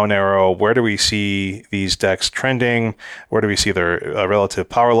 down arrow. Where do we see these decks trending? Where do we see their relative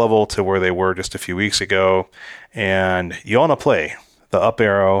power level to where they were just a few weeks ago? And you want to play the up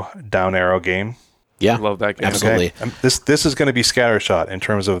arrow, down arrow game. Yeah, love that game. Absolutely. Okay. This is going to be scattershot in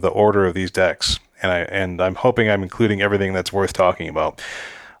terms of the order of these decks, and I'm hoping I'm including everything that's worth talking about.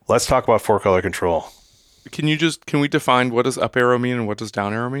 Let's talk about 4-color control. Can we define what does up arrow mean and what does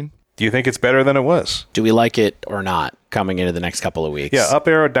down arrow mean? Do you think it's better than it was? Do we like it or not coming into the next couple of weeks? Yeah, up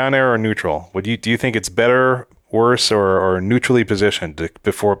arrow, down arrow, or neutral. Do you think it's better, worse, or neutrally positioned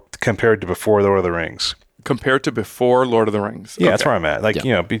compared to before Lord of the Rings? Compared to before Lord of the Rings. Yeah, okay. That's where I'm at.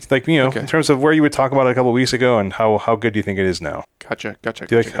 Okay. In terms of where you would talk about it a couple of weeks ago and how good do you think it is now? Gotcha.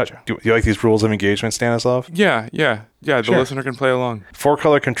 Do you like these rules of engagement, Stanislav? Yeah. The listener can play along.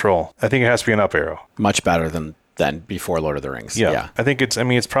 4-color control. I think it has to be an up arrow. Much better than before Lord of the Rings. Yeah. I think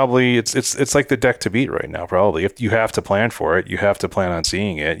it's probably it's like the deck to beat right now, probably. If you have to plan for it, you have to plan on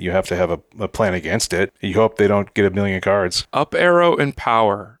seeing it. You have to have a plan against it. You hope they don't get a million cards. Up arrow in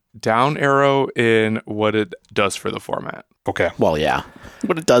power. Down arrow in what it does for the format. Okay. Well, yeah.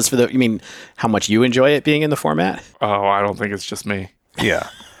 What it does you mean how much you enjoy it being in the format? Oh, I don't think it's just me. Yeah.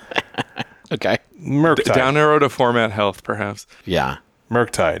 Okay. Murktide. Down arrow to format health, perhaps. Yeah.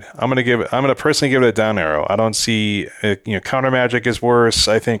 Murktide. I'm gonna personally give it a down arrow. I don't see counter magic is worse.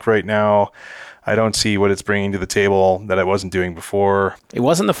 I think right now, I don't see what it's bringing to the table that it wasn't doing before. It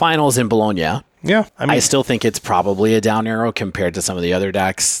wasn't the finals in Bologna. Yeah, I still think it's probably a down arrow compared to some of the other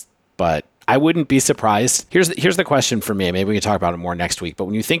decks, but I wouldn't be surprised. Here's the question for me. Maybe we can talk about it more next week. But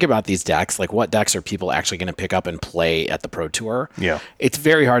when you think about these decks, like what decks are people actually going to pick up and play at the Pro Tour? Yeah, it's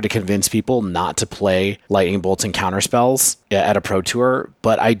very hard to convince people not to play lightning bolts and counter spells at a Pro Tour.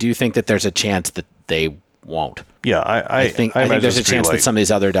 But I do think that there's a chance that they won't. Yeah, I think there's a chance that some of these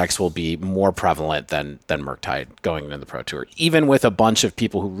other decks will be more prevalent than Murktide going into the Pro Tour, even with a bunch of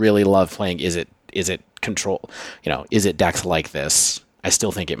people who really love playing. Is it control? Is it decks like this? I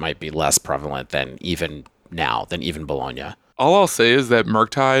still think it might be less prevalent than even Bologna. All I'll say is that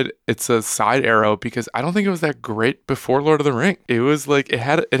Murktide, it's a side arrow because I don't think it was that great before Lord of the Ring. It was like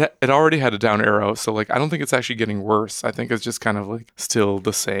it already had a down arrow, so like I don't think it's actually getting worse. I think it's just kind of like still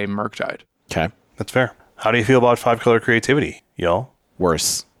the same Murktide. Okay, that's fair. How do you feel about 5-color creativity, y'all?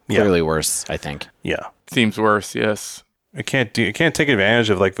 Worse. Clearly worse, I think. Yeah. Seems worse, yes. It can't take advantage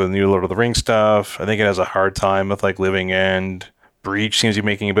of like the new Lord of the Rings stuff. I think it has a hard time with like Living End. Breach seems to be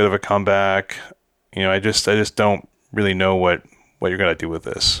making a bit of a comeback. I just don't really know what you're gonna do with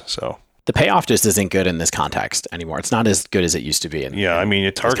this. So the payoff just isn't good in this context anymore. It's not as good as it used to be.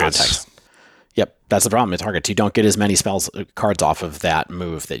 It targets. Context. Yep, that's the problem. It targets. You don't get as many cards off of that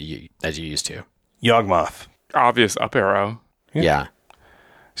move as you used to. Yawgmoth. Obvious up arrow. Yeah.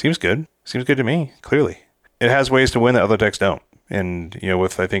 Seems good. Seems good to me, clearly. It has ways to win that other decks don't. And,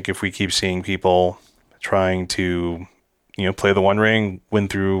 I think if we keep seeing people trying to, play the One Ring, win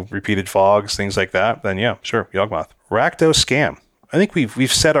through repeated fogs, things like that, then yeah, sure, Yawgmoth. Rakdos Scam. I think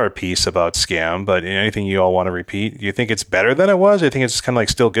we've said our piece about Scam, but anything you all want to repeat? Do you think it's better than it was? Or do you think it's kind of like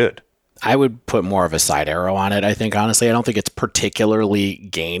still good? I would put more of a side arrow on it, I think, honestly. I don't think it's particularly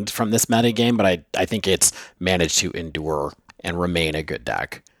gained from this metagame, but I think it's managed to endure and remain a good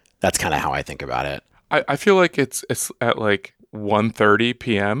deck. That's kind of how I think about it. I feel like it's at like 1:30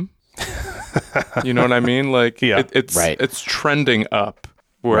 p.m. You know what I mean? Like Yeah. It's trending up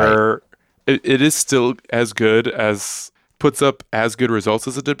where it is still as good as puts up as good results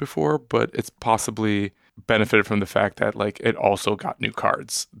as it did before, but it's possibly benefited from the fact that like it also got new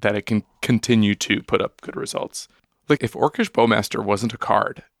cards that it can continue to put up good results. Like if Orcish Bowmaster wasn't a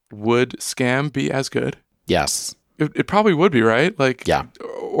card, would Scam be as good? Yes. It probably would be, right? Like, Yeah.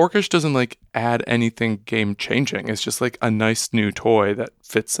 Orcish doesn't like add anything game changing. It's just like a nice new toy that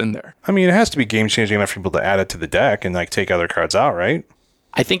fits in there. I mean, it has to be game changing enough for people to add it to the deck and like take other cards out, right?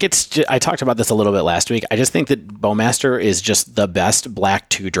 I think I talked about this a little bit last week. I just think that Bowmaster is just the best black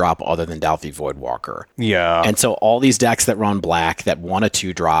 2-drop other than Dalthy Voidwalker. Yeah. And so all these decks that run black that want a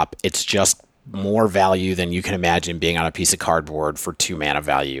 2-drop, it's just more value than you can imagine being on a piece of cardboard for 2 mana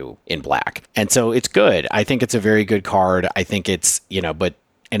value in black. And so it's good. I think it's a very good card. I think it's,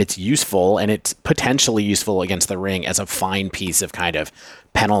 and it's useful, and it's potentially useful against the ring as a fine piece of kind of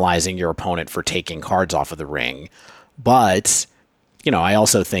penalizing your opponent for taking cards off of the ring. But I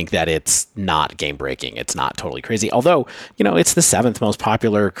also think that it's not game breaking. It's not totally crazy. Although, it's the 7th most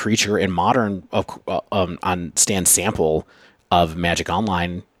popular creature in Modern on Stan's sample of Magic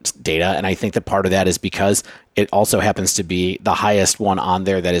Online data. And I think that part of that is because it also happens to be the highest one on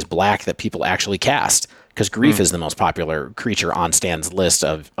there that is black that people actually cast. Because Grief is the most popular creature on Stan's list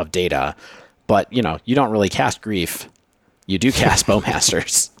of data. But, you don't really cast Grief. You do cast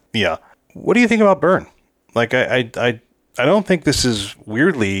Bowmasters. Yeah. What do you think about Burn? Like, I don't think this is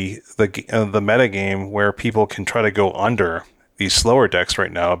weirdly the meta game where people can try to go under these slower decks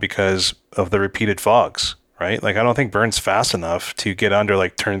right now because of the repeated fogs, right? Like, I don't think Burn's fast enough to get under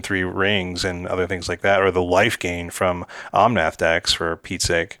like turn 3 rings and other things like that, or the life gain from Omnath decks, for Pete's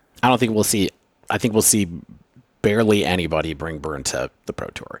sake. I think we'll see barely anybody bring Burn to the Pro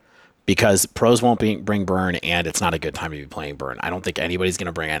Tour. Because pros won't bring Burn, and it's not a good time to be playing Burn. I don't think anybody's going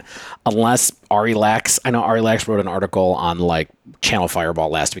to bring it unless Ari Lax. I know Ari Lax wrote an article on like Channel Fireball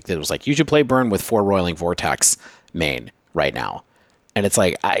last week that was like, you should play Burn with 4 Roiling Vortex main right now. And it's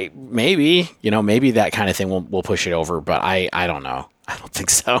like, maybe that kind of thing will push it over, but I don't know. I don't think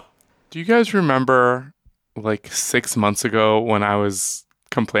so. Do you guys remember like 6 months ago when I was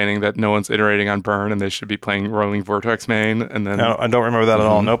complaining that no one's iterating on Burn and they should be playing Rolling Vortex main? And then No, I don't remember that at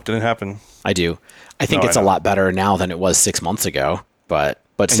all. Nope, didn't happen. I do. I think it's a lot better now than it was 6 months ago. But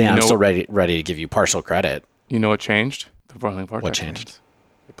Stan, I'm still ready to give you partial credit. You know what changed? The Rolling Vortex. What changed? Mains.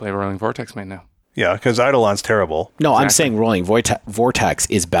 They play Rolling Vortex main now. Yeah, because Eidolon's terrible. No, exactly. I'm saying Rolling Vortex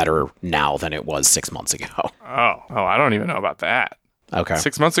is better now than it was 6 months ago. Oh, I don't even know about that. Okay.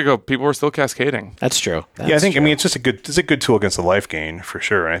 6 months ago, people were still cascading. That's true. I think it's just a good tool against the life gain for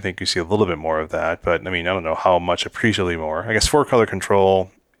sure. And I think you see a little bit more of that, but I don't know how much appreciably more. I guess 4-color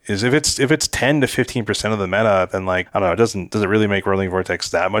control is if it's 10 to 15% of the meta, then like, I don't know, does it really make Rolling Vortex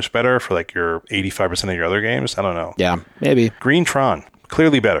that much better for like your 85% of your other games? I don't know. Yeah, maybe. Green Tron,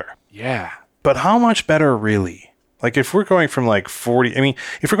 clearly better. Yeah. But how much better really? Like if we're going from like 40,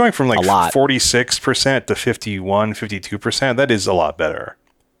 if we're going from like 46% to 51, 52%, that is a lot better.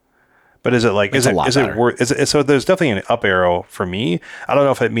 But is it like, is it worth, so there's definitely an up arrow for me. I don't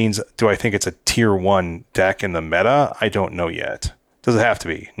know if it means, do I think it's a tier 1 deck in the meta? I don't know yet. Does it have to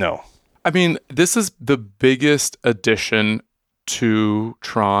be? No. This is the biggest addition to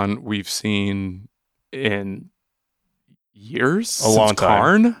Tron we've seen in years. A long time.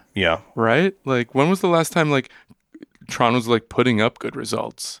 Karn? Yeah. Right? Like, when was the last time like Tron was like putting up good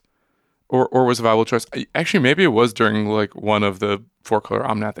results? Or was a viable choice? Actually, maybe it was during like one of the 4-color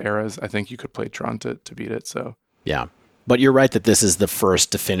Omnath eras. I think you could play Tron to beat it. So yeah, but you're right that this is the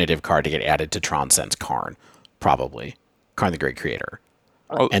first definitive card to get added to Tron since Karn, probably Karn the Great Creator,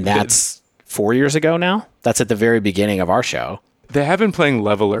 and that's 4 years ago now. That's at the very beginning of our show. They have been playing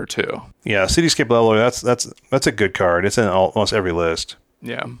Leveler too. Yeah, Cityscape Leveler. That's a good card. It's in almost every list.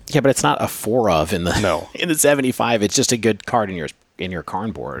 Yeah, but it's not a 4 of in the in the 75. It's just a good card in your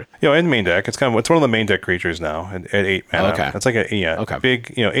Karn board. In main deck, it's one of the main deck creatures now at 8 mana. Oh, okay. It's like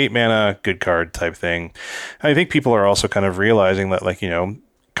big 8 mana good card type thing. I think people are also kind of realizing that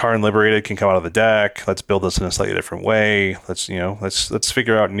Karn Liberated can come out of the deck. Let's build this in a slightly different way. Let's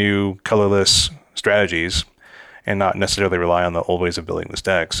figure out new colorless strategies and not necessarily rely on the old ways of building this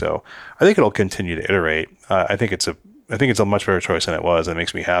deck. So I think it'll continue to iterate. I think it's a much better choice than it was. It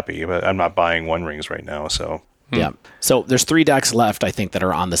makes me happy, but I'm not buying One Rings right now. So yeah. So there's 3 decks left, I think, that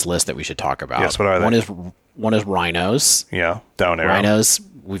are on this list that we should talk about. Yes, what are they? One is Rhinos. Yeah, down arrow. Rhinos,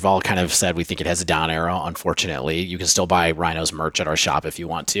 we've all kind of said we think it has a down arrow. Unfortunately, you can still buy Rhinos merch at our shop if you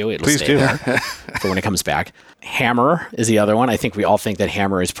want to. It'll Please stay do. there for when it comes back. Hammer is the other one. I think we all think that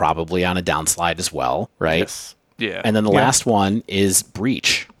Hammer is probably on a downslide as well, right? Yes. Yeah. And then the last one is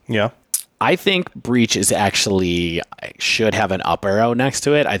Breach. Yeah. I think Breach is actually should have an up arrow next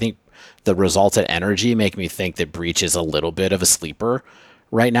to it. I think the results at Energy make me think that Breach is a little bit of a sleeper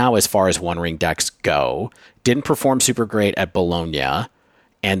right now as far as One Ring decks go. Didn't perform super great at Bologna,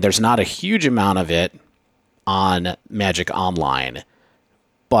 and there's not a huge amount of it on Magic Online.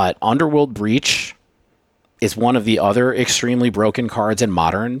 But Underworld Breach is one of the other extremely broken cards in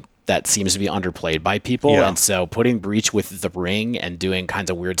Modern that seems to be underplayed by people. Yeah. And so putting Breach with the ring and doing kinds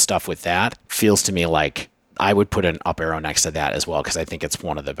of weird stuff with that feels to me like I would put an up arrow next to that as well, because I think it's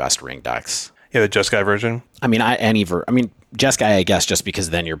one of the best ring decks. Yeah, the Jeskai version. I mean, Jeskai, I guess, just because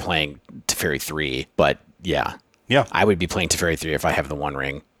then you're playing Teferi 3. But yeah. Yeah. I would be playing Teferi 3 if I have the One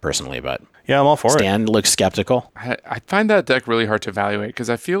Ring, personally. But Yeah, I'm all for it. Stan looks skeptical. I find that deck really hard to evaluate because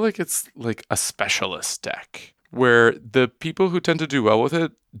I feel like it's like a specialist deck where the people who tend to do well with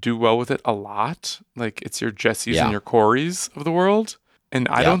it a lot. Like it's your Jessies and your Corys of the world. And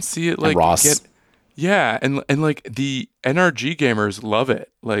I don't see it like Ross. Yeah, and like the NRG gamers love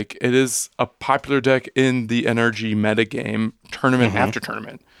it. Like it is a popular deck in the NRG metagame, tournament after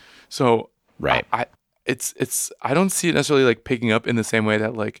tournament. So Right. I don't see it necessarily like picking up in the same way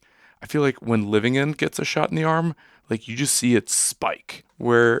that like I feel like when Living End gets a shot in the arm, like you just see it spike.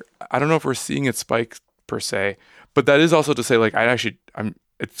 Where I don't know if we're seeing it spike per se, but that is also to say like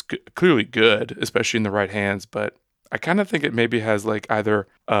it's clearly good, especially in the right hands. But I kind of think it maybe has like either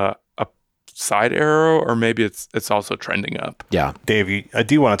a side arrow or maybe it's also trending up. Yeah. Dave, I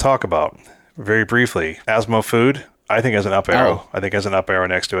do want to talk about very briefly Asmo Food. I think has an up arrow. I think has an up arrow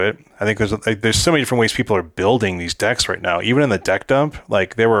next to it. I think there's so many different ways people are building these decks right now. Even in the deck dump,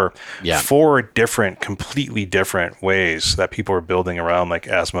 like there were 4 completely different ways that people are building around like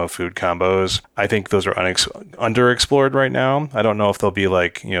Asmo Food combos. I think those are underexplored right now. I don't know if there'll be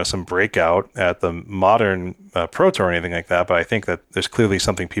like some breakout at the Modern Pro Tour or anything like that, but I think that there's clearly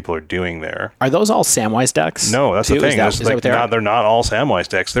something people are doing there. Are those all Samwise decks? No, that's too? the thing. Is that what They're not all Samwise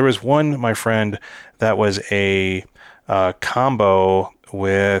decks. There was one, my friend, that was a combo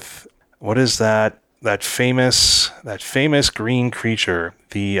with what is that famous green creature?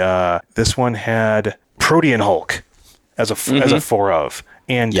 This one had Protean Hulk as a 4 of,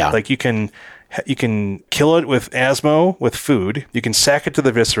 and like you can kill it with Asmo with food. You can sack it to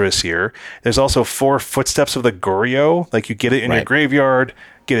the Viscera here. There's also 4 Footsteps of the Goryo. Like you get it in your graveyard,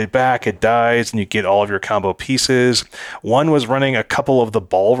 get it back, it dies, and you get all of your combo pieces. One was running a couple of the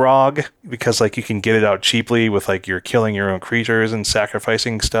Balrog because like you can get it out cheaply with like you're killing your own creatures and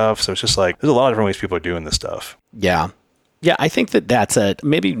sacrificing stuff. So it's just like there's a lot of different ways people are doing this stuff. Yeah. Yeah, I think that's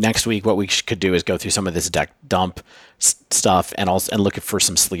maybe next week what we could do is go through some of this deck dump stuff and look for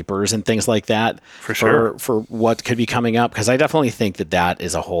some sleepers and things like that for what could be coming up, because I definitely think that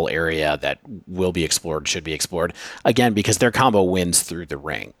is a whole area that will be explored, should be explored again, because their combo wins through the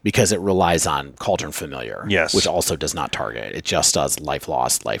ring because it relies on Cauldron Familiar, which also does not target. It just does life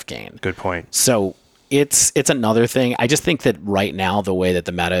loss, life gain. Good point. So it's another thing. I just think that right now the way that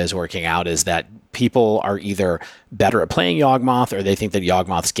the meta is working out is that people are either better at playing Yawgmoth or they think that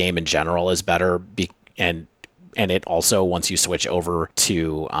Yawgmoth's game in general is better, and it also, once you switch over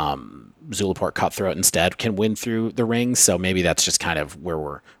to Zulaport Cutthroat instead, can win through the rings. So maybe that's just kind of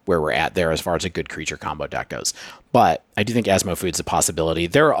where we're at there as far as a good creature combo deck goes. But I do think Asmo Food's a possibility.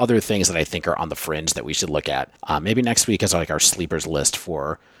 There are other things that I think are on the fringe that we should look at. Maybe next week as like our sleepers list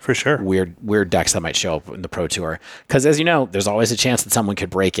for sure weird decks that might show up in the Pro Tour. Because as you know, there's always a chance that someone could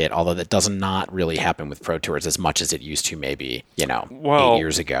break it, although that does not really happen with Pro Tours as much as it used to maybe 8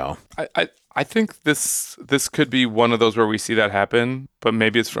 years ago. I think this could be one of those where we see that happen, but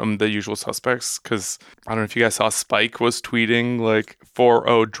maybe it's from the usual suspects, because I don't know if you guys saw Spike was tweeting like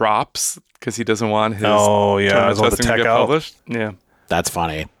 4-0 drops because he doesn't want his tournament testing to get published. Yeah. That's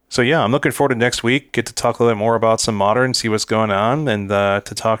funny. So yeah, I'm looking forward to next week. Get to talk a little bit more about some Modern, see what's going on, and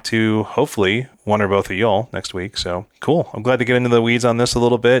to talk to hopefully one or both of y'all next week. So cool. I'm glad to get into the weeds on this a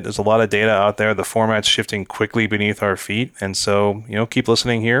little bit. There's a lot of data out there. The format's shifting quickly beneath our feet, and so keep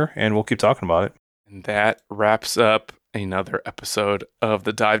listening here, and we'll keep talking about it. And that wraps up another episode of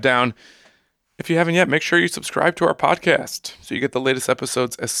The Dive Down. If you haven't yet, make sure you subscribe to our podcast so you get the latest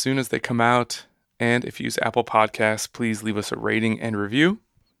episodes as soon as they come out. And if you use Apple Podcasts, please leave us a rating and review.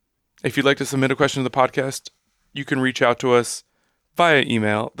 If you'd like to submit a question to the podcast, you can reach out to us via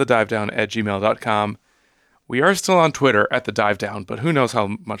email, thedivedown@gmail.com. We are still on Twitter at The Dive Down, but who knows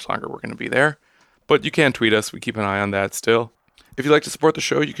how much longer we're going to be there. But you can tweet us. We keep an eye on that still. If you'd like to support the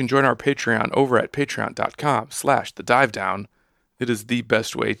show, you can join our Patreon over at patreon.com/thedivedown. It is the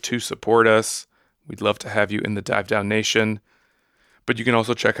best way to support us. We'd love to have you in the Dive Down Nation. But you can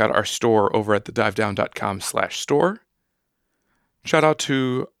also check out our store over at thedivedown.com/store. Shout out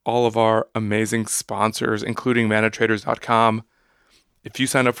to all of our amazing sponsors, including manatraders.com. If you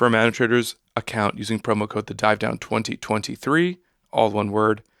sign up for a ManaTraders account using promo code TheDiveDown2023, all one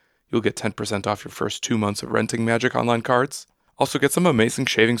word, you'll get 10% off your first 2 months of renting Magic Online cards. Also get some amazing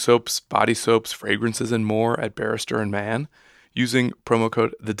shaving soaps, body soaps, fragrances, and more at Barrister and Mann using promo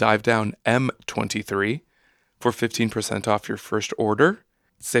code TheDiveDownM23 for 15% off your first order.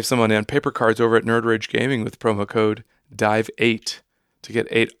 Save some money on paper cards over at Nerd Rage Gaming with promo code DIVE8 to get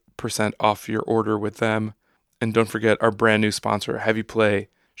 8% off your order with them. And don't forget our brand new sponsor, Heavy Play.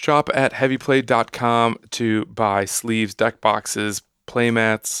 Shop at heavyplay.com to buy sleeves, deck boxes,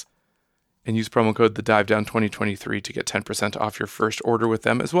 playmats, and use promo code TheDiveDown2023 to get 10% off your first order with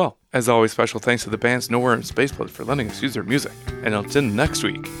them as well. As always, special thanks to the bands Nowhere and Spaceballs for letting us use their music. And until next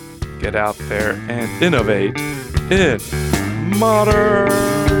week, get out there and innovate in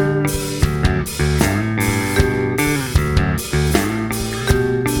modern